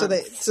for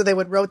months. So they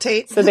would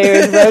rotate? So they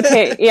would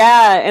rotate.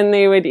 Yeah. And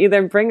they would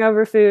either bring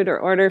over food or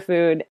order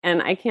food.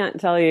 And I can't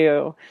tell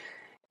you,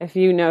 if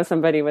you know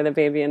somebody with a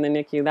baby in the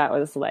NICU, that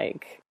was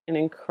like an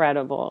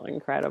incredible,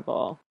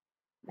 incredible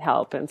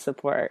help and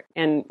support.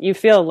 And you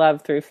feel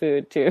love through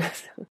food too.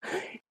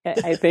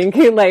 I think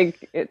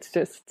it's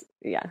just,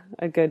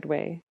 a good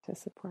way to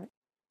support.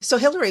 So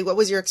Hillary, what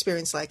was your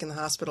experience like in the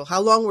hospital?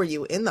 How long were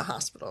you in the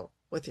hospital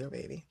with your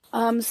baby?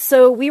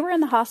 So we were in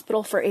the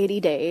hospital for 80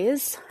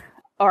 days.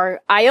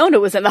 Or Iona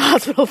was in the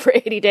hospital for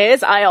 80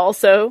 days. I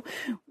also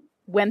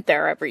went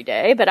there every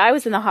day, but I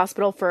was in the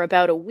hospital for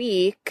about a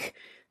week,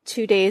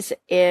 2 days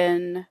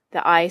in the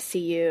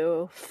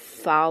ICU,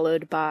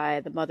 followed by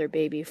the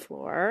mother-baby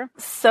floor.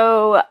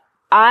 So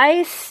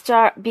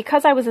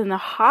because I was in the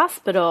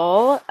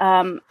hospital,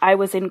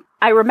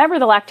 I remember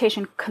the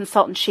lactation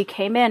consultant, she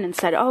came in and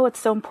said, "Oh, it's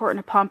so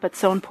important to pump. It's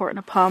so important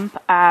to pump."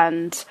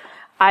 And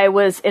I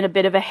was in a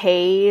bit of a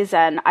haze,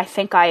 and I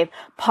think I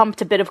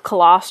pumped a bit of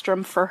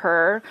colostrum for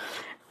her.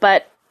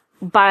 But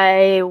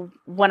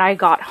when I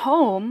got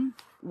home,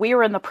 we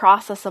were in the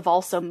process of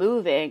also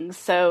moving.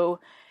 So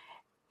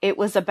it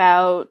was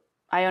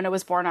Iona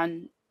was born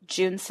on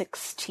June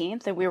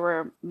 16th, and we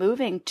were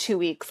moving 2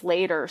 weeks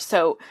later.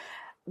 So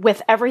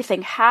with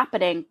everything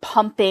happening,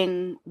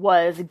 pumping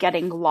was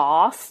getting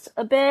lost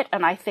a bit.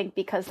 And I think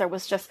because there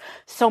was just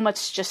so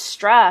much just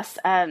stress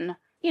and,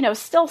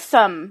 still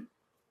some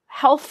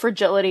health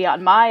fragility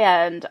on my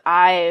end,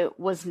 I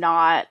was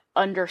not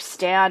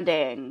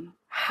understanding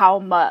how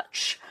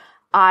much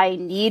I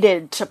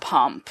needed to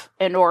pump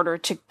in order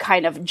to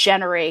kind of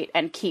generate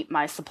and keep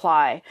my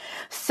supply.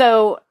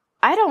 So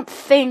I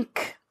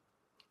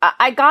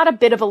got a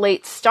bit of a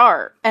late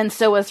start. And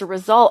so as a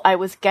result, I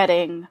was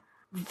getting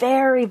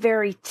very,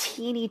 very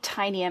teeny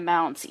tiny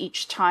amounts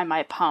each time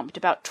I pumped,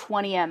 about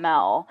 20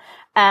 ml.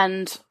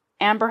 And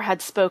Amber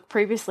had spoke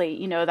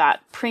previously,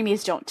 that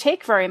preemies don't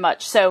take very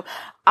much. So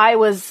I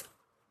was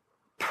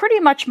pretty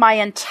much my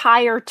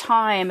entire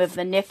time of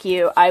the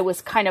NICU, I was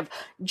kind of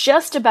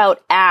just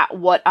about at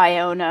what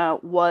Iona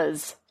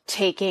was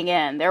taking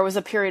in. There was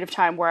a period of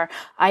time where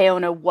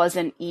Iona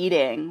wasn't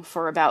eating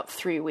for about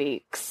 3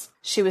 weeks.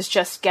 She was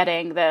just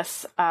getting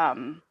this,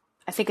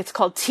 I think it's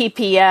called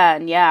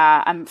TPN.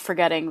 Yeah, I'm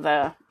forgetting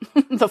the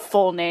the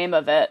full name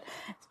of it.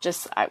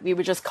 We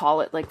would just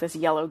call it like this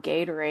yellow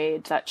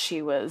Gatorade that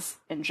she was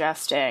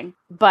ingesting.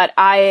 But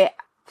I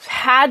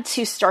had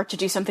to start to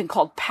do something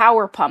called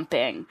power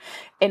pumping,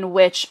 in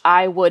which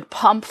I would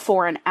pump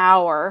for an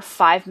hour,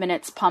 5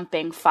 minutes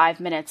pumping, 5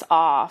 minutes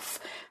off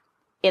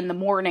in the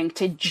morning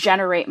to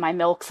generate my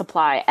milk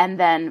supply. And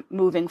then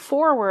moving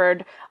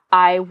forward,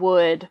 I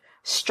would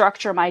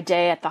structure my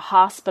day at the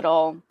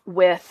hospital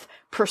with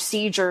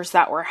procedures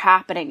that were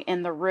happening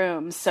in the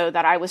room, so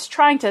that I was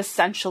trying to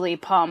essentially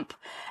pump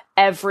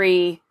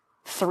every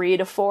 3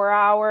 to 4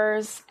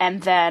 hours,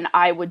 and then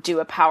I would do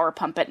a power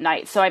pump at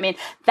night. So, I mean,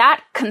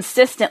 that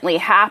consistently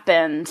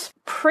happened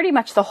pretty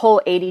much the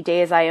whole 80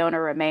 days Iona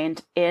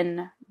remained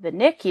in the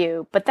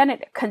NICU, but then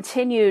it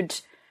continued.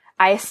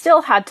 I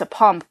still had to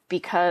pump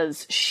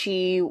because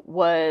she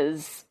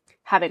was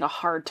having a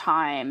hard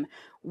time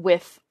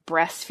with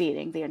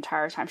breastfeeding the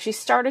entire time. She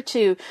started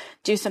to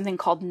do something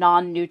called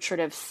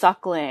non-nutritive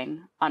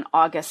suckling on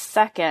August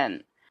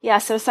 2nd. Yeah,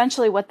 so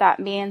essentially what that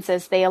means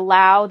is they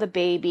allow the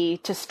baby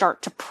to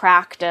start to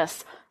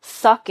practice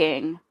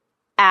sucking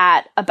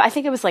at, I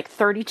think it was like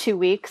 32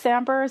 weeks,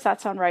 Amber. Does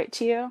that sound right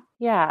to you?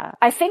 Yeah.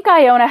 I think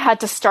Iona had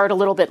to start a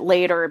little bit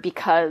later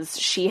because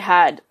she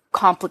had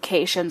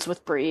complications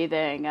with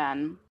breathing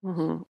and...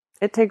 Mm-hmm.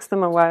 It takes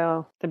them a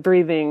while, the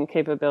breathing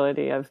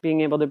capability of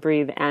being able to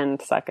breathe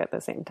and suck at the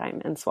same time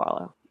and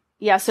swallow.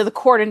 Yeah, so the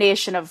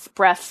coordination of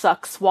breath,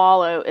 suck,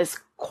 swallow is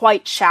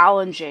quite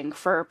challenging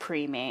for a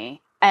preemie.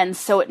 And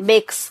so it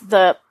makes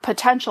the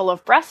potential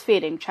of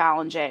breastfeeding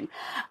challenging.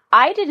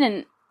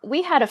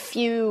 We had a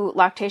few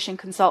lactation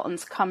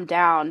consultants come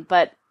down,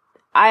 but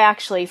I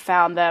actually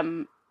found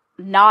them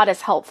not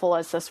as helpful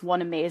as this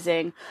one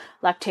amazing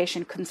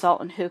lactation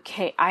consultant who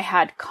I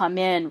had come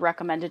in,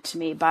 recommended to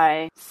me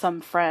by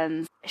some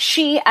friends.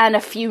 She and a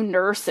few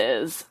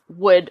nurses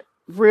were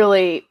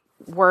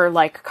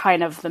like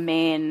kind of the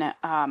main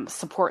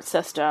support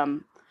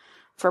system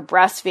for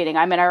breastfeeding.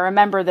 I mean, I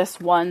remember this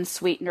one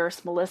sweet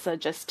nurse, Melissa,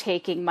 just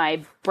taking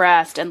my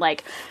breast and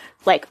like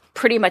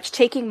pretty much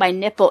taking my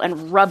nipple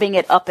and rubbing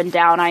it up and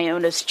down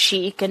Iona's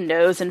cheek and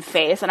nose and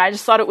face. And I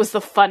just thought it was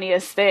the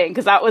funniest thing,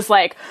 because that was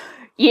like,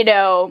 we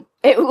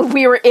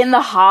were in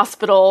the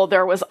hospital.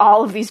 There was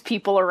all of these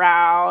people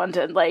around,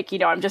 and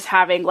I'm just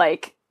having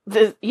like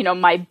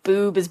my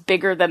boob is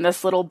bigger than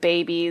this little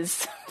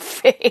baby's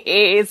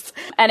face.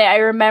 And I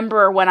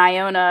remember when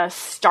Iona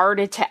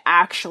started to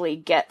actually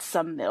get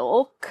some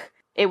milk,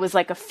 it was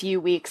like a few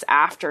weeks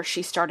after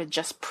she started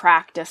just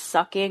practice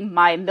sucking,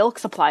 my milk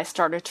supply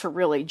started to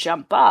really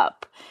jump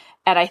up.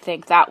 And I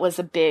think that was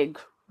a big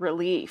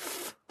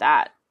relief,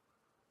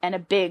 and a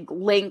big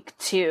link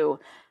to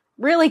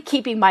really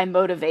keeping my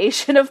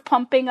motivation of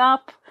pumping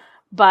up.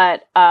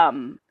 But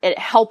it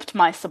helped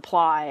my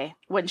supply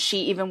when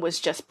she even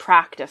was just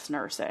practice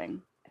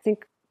nursing. I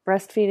think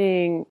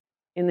breastfeeding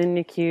in the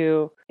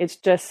NICU, it's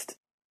just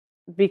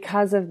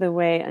because of the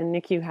way a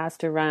NICU has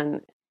to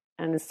run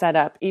and is set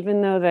up,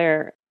 even though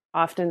they're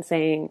often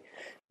saying,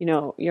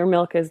 your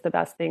milk is the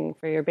best thing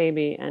for your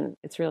baby, and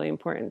it's really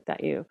important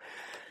that you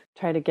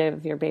try to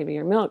give your baby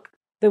your milk.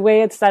 The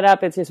way it's set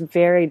up, it's just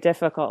very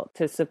difficult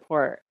to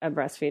support a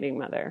breastfeeding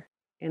mother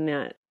in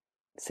that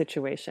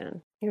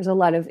situation. There's a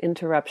lot of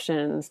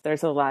interruptions.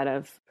 There's a lot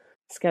of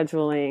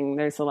scheduling.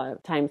 There's a lot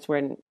of times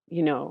when,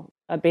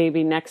 a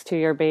baby next to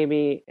your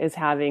baby is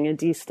having a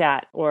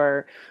DSTAT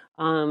or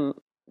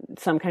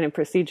some kind of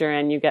procedure,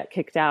 and you get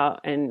kicked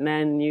out, and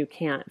then you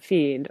can't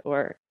feed,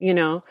 or,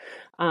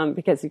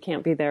 because you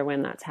can't be there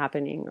when that's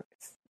happening.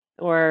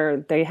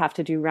 Or they have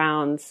to do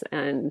rounds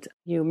and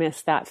you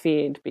miss that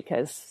feed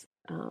because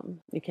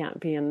you can't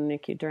be in the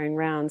NICU during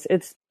rounds.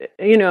 It's,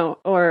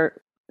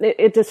 or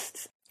it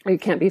just, you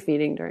can't be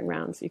feeding during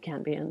rounds. You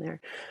can't be in there.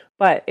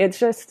 But it's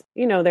just,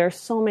 there are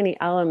so many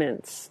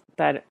elements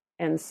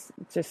and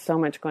just so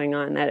much going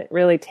on that it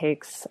really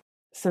takes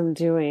some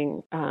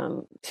doing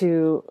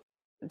to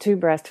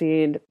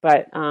breastfeed.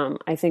 But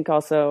I think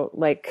also,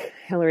 like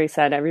Hillary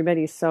said,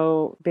 everybody's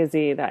so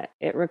busy that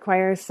it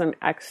requires some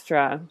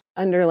extra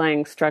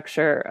underlying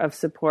structure of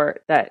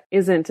support that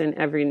isn't in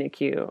every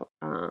NICU.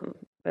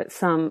 But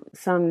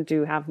some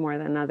do have more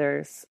than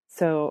others.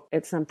 So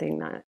it's something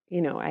that,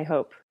 I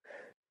hope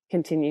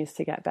continues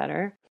to get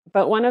better.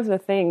 But one of the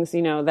things,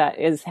 that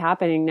is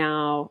happening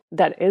now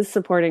that is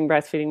supporting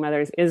breastfeeding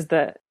mothers is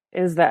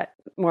that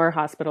more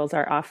hospitals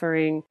are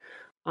offering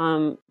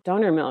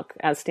donor milk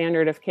as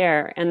standard of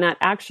care. And that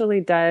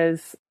actually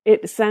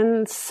it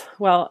sends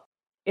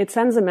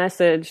a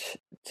message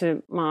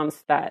to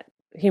moms that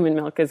human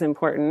milk is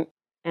important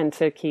and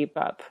to keep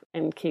up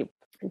and keep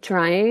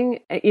trying,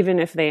 even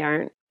if they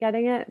aren't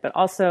getting it, but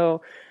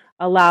also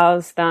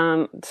allows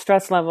them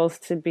stress levels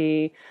to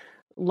be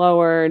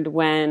lowered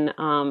when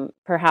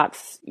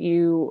perhaps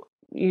your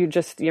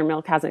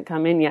milk hasn't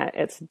come in yet.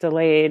 It's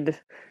delayed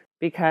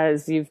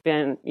because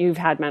you've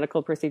had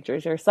medical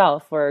procedures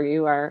yourself, or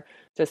you are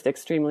just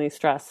extremely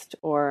stressed,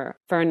 or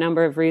for a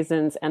number of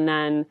reasons. And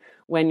then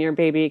when your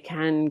baby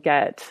can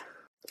get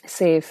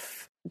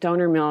safe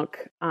donor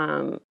milk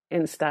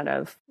instead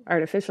of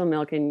artificial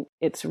milk, and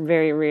it's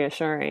very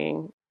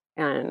reassuring.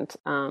 And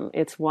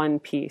it's one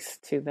piece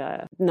to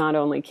the not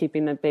only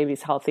keeping the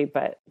babies healthy,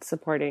 but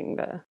supporting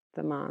the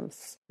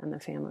moms and the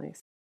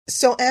families.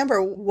 So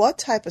Amber, what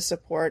type of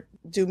support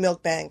do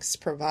milk banks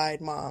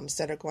provide moms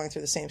that are going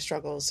through the same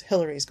struggles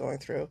Hillary's going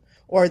through,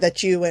 or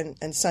that you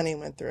and Sunny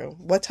went through?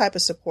 What type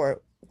of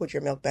support would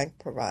your milk bank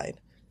provide?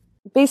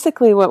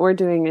 Basically, what we're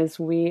doing is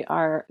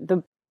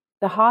the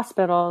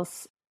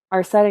hospitals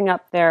are setting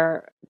up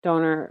their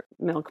donor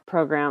milk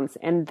programs,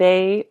 and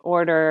they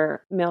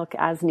order milk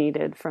as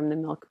needed from the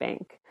milk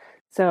bank.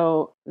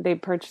 So they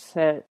purchase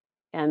it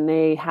and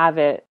they have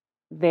it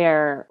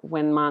there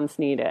when moms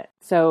need it.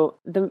 So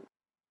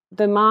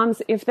the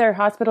moms, if their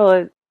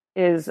hospital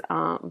is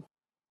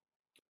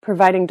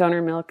providing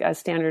donor milk as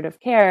standard of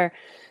care,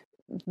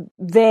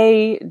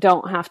 they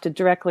don't have to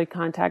directly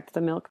contact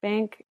the milk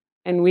bank,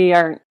 and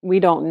we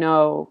don't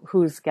know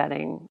who's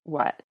getting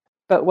what.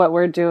 But what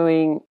we're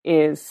doing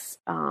is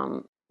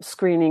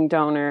screening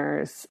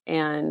donors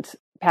and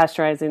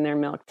pasteurizing their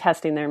milk,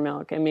 testing their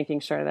milk, and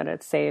making sure that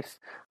it's safe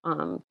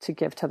to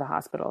give to the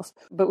hospitals.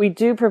 But we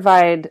do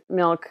provide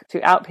milk to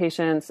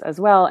outpatients as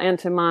well, and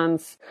to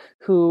moms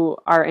who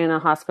are in a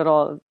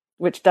hospital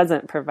which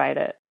doesn't provide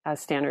it as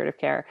standard of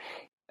care,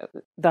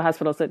 the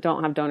hospitals that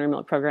don't have donor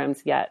milk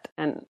programs yet.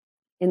 And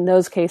in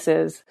those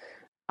cases,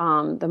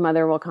 the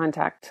mother will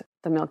contact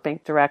the milk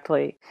bank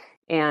directly,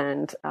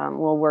 and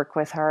we'll work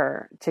with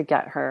her to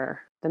get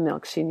her the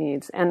milk she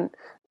needs. And,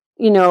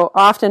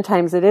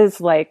 oftentimes it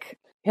is like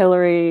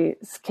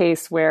Hillary's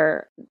case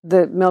where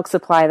the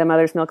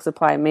mother's milk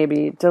supply may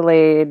be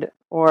delayed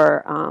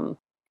or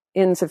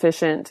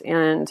insufficient.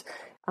 And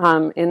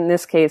in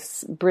this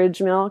case,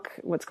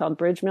 what's called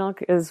bridge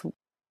milk, is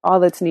all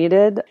that's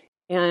needed.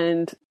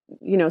 And,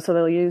 so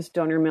they'll use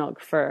donor milk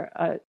for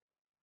a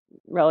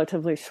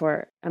relatively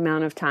short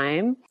amount of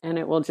time, and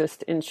it will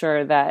just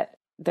ensure that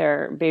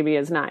their baby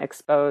is not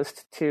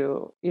exposed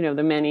to,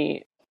 the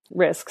many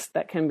risks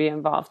that can be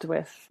involved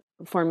with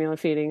formula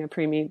feeding a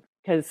preemie,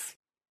 because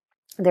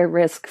their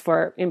risk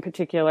for, in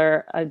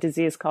particular, a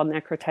disease called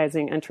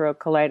necrotizing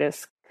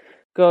enterocolitis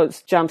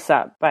jumps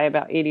up by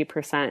about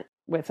 80%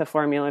 with a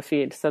formula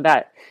feed. So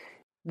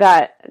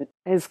that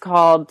is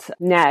called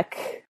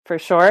NEC for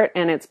short,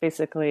 and it's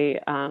basically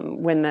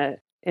when the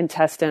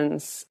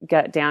intestines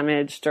get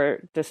damaged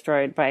or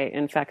destroyed by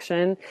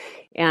infection.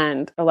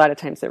 And a lot of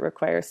times it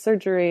requires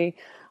surgery,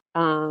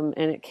 and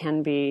it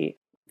can be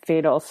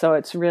fatal. So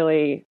it's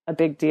really a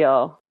big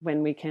deal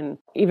when we can,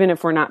 even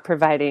if we're not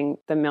providing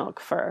the milk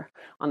for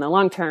on the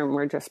long term,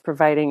 we're just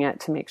providing it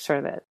to make sure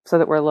that, so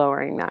that we're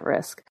lowering that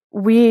risk.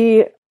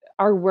 We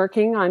are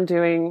working on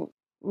doing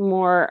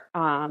more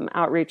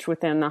outreach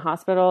within the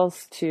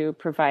hospitals to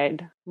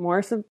provide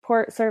more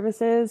support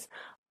services,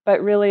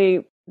 but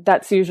really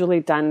that's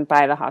usually done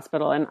by the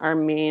hospital. And our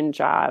main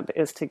job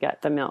is to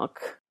get the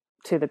milk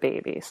to the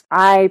babies.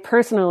 I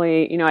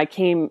personally, I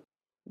came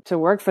to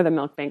work for the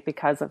milk bank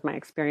because of my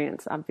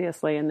experience,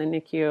 obviously, in the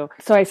NICU.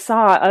 So I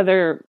saw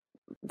other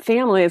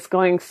families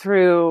going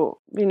through,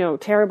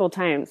 terrible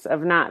times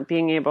of not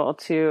being able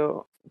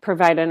to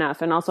provide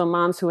enough. And also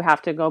moms who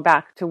have to go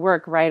back to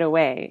work right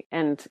away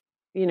and,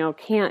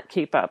 can't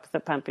keep up the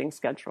pumping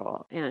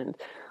schedule and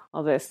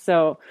all this.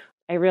 So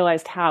I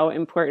realized how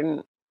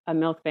important a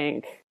milk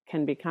bank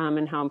can become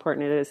and how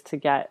important it is to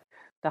get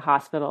the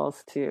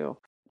hospitals to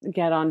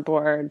get on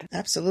board.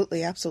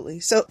 Absolutely,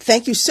 absolutely. So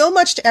thank you so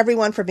much to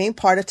everyone for being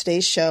part of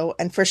today's show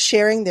and for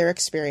sharing their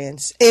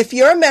experience. If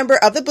you're a member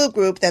of the Boob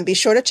Group, then be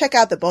sure to check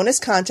out the bonus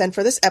content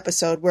for this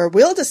episode where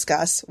we'll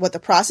discuss what the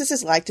process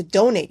is like to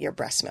donate your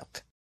breast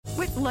milk.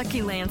 With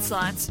Lucky Land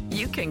Slots,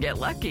 you can get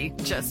lucky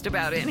just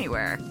about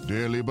anywhere.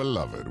 Dearly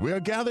beloved, we are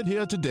gathered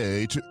here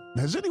today to...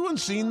 Has anyone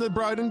seen the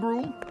bride and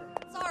groom?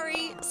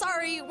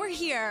 Sorry, we're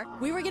here.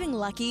 We were getting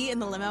lucky in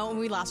the limo and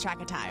we lost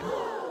track of time.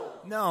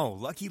 No,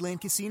 Lucky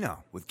Land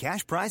Casino, with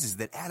cash prizes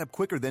that add up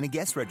quicker than a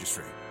guest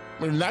registry.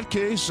 In that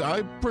case,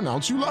 I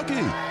pronounce you lucky.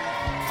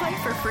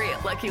 Play for free at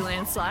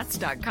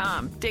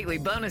LuckyLandSlots.com. Daily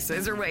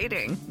bonuses are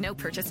waiting. No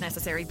purchase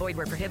necessary. Void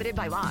where prohibited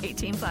by law.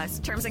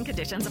 18+. Terms and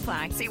conditions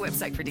apply. See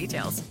website for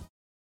details.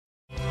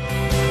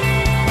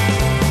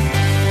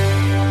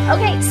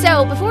 Okay,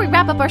 so before we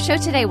wrap up our show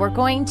today, we're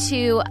going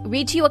to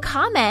read to you a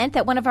comment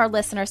that one of our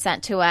listeners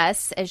sent to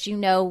us. As you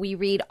know, we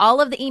read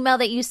all of the email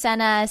that you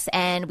sent us,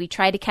 and we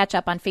try to catch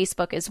up on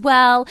Facebook as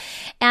well.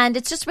 And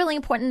it's just really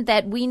important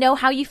that we know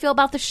how you feel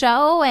about the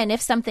show, and if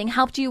something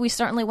helped you, we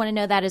certainly want to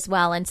know that as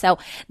well. And so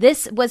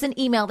this was an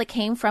email that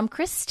came from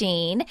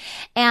Christine,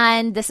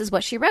 and this is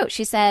what she wrote.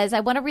 She says, I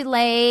want to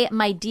relay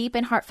my deep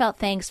and heartfelt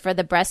thanks for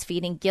the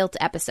breastfeeding guilt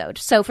episode.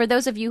 So for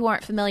those of you who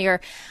aren't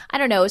familiar, I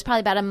don't know, it was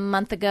probably about a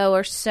month ago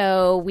or so,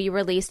 we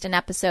released an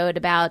episode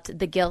about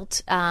the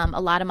guilt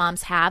a lot of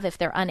moms have if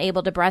they're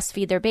unable to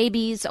breastfeed their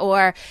babies,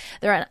 or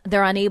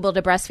they're unable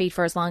to breastfeed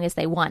for as long as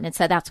they want. And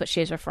so that's what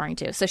she's referring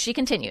to. So she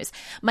continues,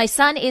 my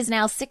son is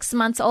now 6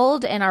 months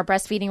old, and our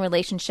breastfeeding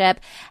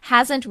relationship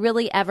hasn't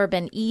really ever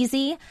been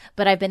easy,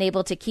 but I've been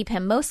able to keep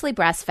him mostly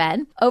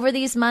breastfed. Over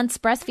these months,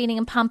 breastfeeding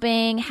and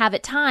pumping have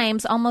at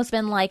times almost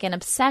been like an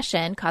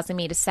obsession, causing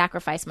me to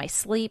sacrifice my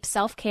sleep,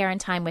 self-care, and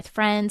time with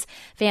friends,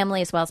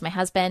 family, as well as my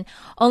husband.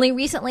 Only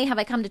recently have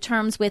I come to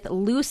terms with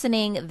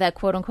loosening the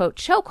quote-unquote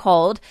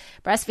chokehold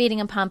breastfeeding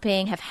and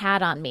pumping have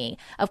had on me.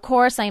 Of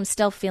course, I am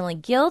still feeling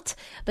guilt,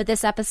 but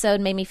this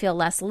episode made me feel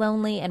less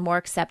lonely and more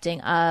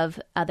accepting of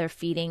other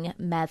feeding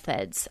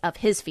methods, of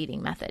his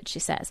feeding method, she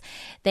says.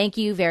 Thank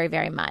you very,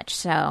 very much.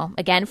 So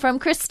again, from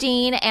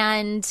Christine,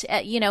 and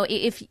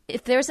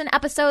if there's an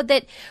episode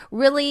that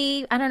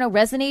really,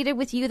 resonated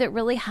with you, that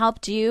really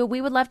helped you,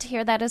 we would love to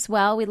hear that as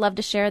well. We'd love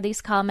to share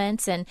these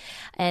comments, and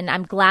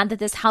I'm glad that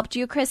this helped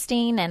you,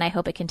 Christine, and I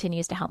hope it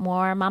continues to help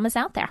more mamas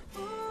out there.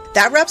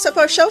 That wraps up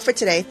our show for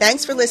today.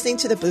 Thanks for listening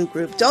to the Boob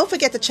Group. Don't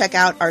forget to check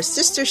out our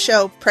sister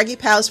show, Preggy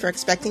Pals for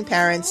expecting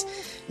parents,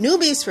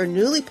 Newbies for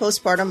newly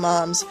postpartum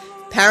moms,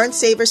 Parent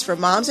Savers for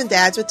moms and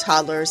dads with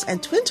toddlers,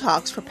 and Twin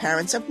Talks for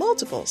parents of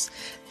multiples.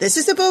 This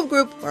is the Boob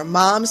Group, where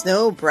moms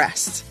know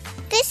breast.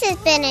 This has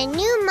been a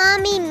New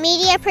Mommy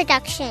Media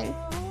production.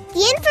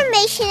 The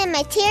information and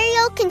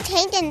material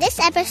contained in this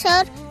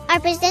episode are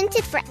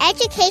presented for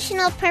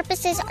educational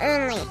purposes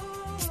only.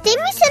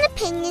 Statements and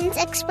opinions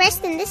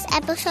expressed in this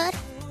episode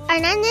are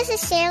not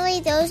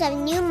necessarily those of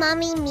New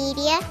Mommy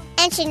Media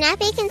and should not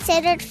be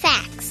considered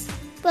facts.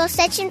 While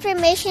such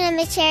information and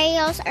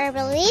materials are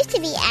believed to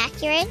be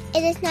accurate,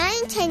 it is not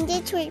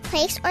intended to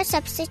replace or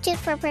substitute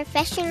for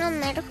professional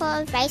medical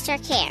advice or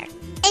care,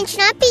 and should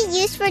not be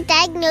used for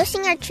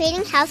diagnosing or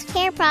treating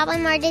healthcare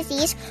problem or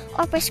disease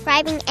or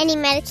prescribing any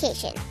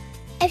medication.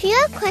 If you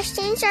have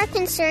questions or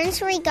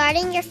concerns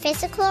regarding your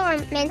physical or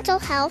mental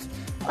health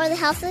or the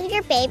health of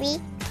your baby,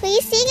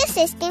 please seek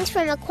assistance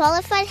from a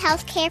qualified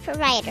healthcare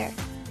provider.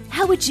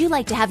 How would you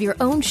like to have your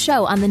own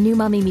show on the New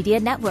Mommy Media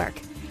Network?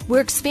 We're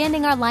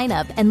expanding our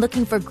lineup and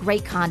looking for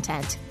great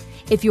content.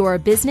 If you're a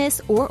business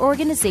or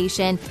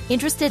organization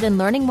interested in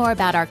learning more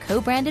about our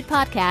co-branded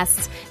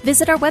podcasts,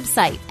 visit our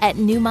website at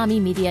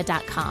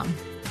newmommymedia.com.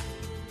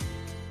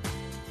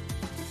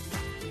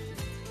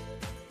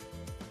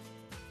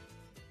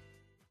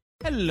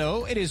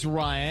 Hello, it is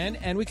Ryan,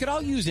 and we could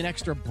all use an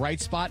extra bright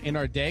spot in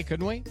our day,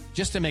 couldn't we?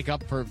 Just to make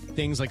up for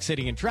things like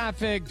sitting in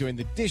traffic, doing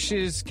the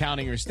dishes,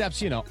 counting your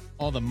steps,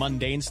 all the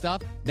mundane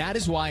stuff. That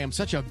is why I'm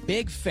such a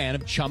big fan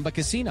of Chumba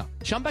Casino.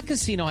 Chumba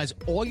Casino has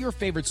all your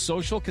favorite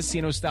social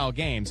casino-style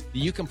games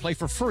that you can play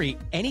for free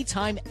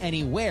anytime,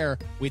 anywhere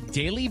with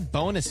daily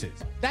bonuses.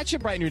 That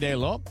should brighten your day a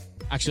little.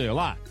 Actually, a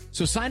lot.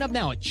 So sign up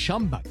now at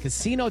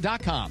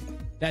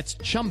ChumbaCasino.com. That's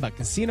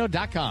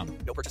ChumbaCasino.com.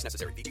 No purchase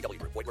necessary. VGW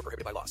Group. Void where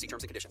prohibited by law. See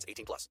terms and conditions.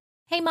 18+.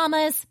 Hey,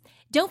 mamas,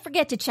 don't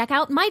forget to check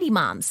out Mighty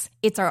Moms.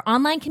 It's our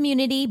online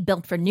community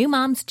built for new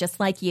moms just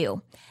like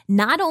you.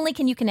 Not only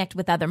can you connect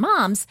with other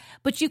moms,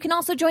 but you can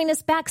also join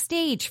us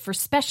backstage for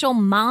special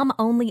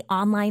mom-only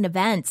online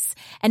events.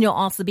 And you'll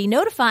also be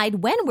notified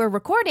when we're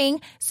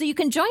recording so you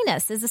can join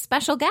us as a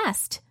special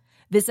guest.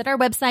 Visit our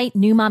website,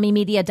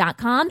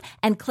 newmommymedia.com,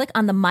 and click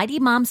on the Mighty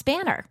Moms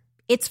banner.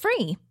 It's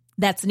free.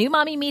 That's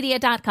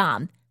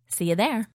newmommymedia.com. See you there.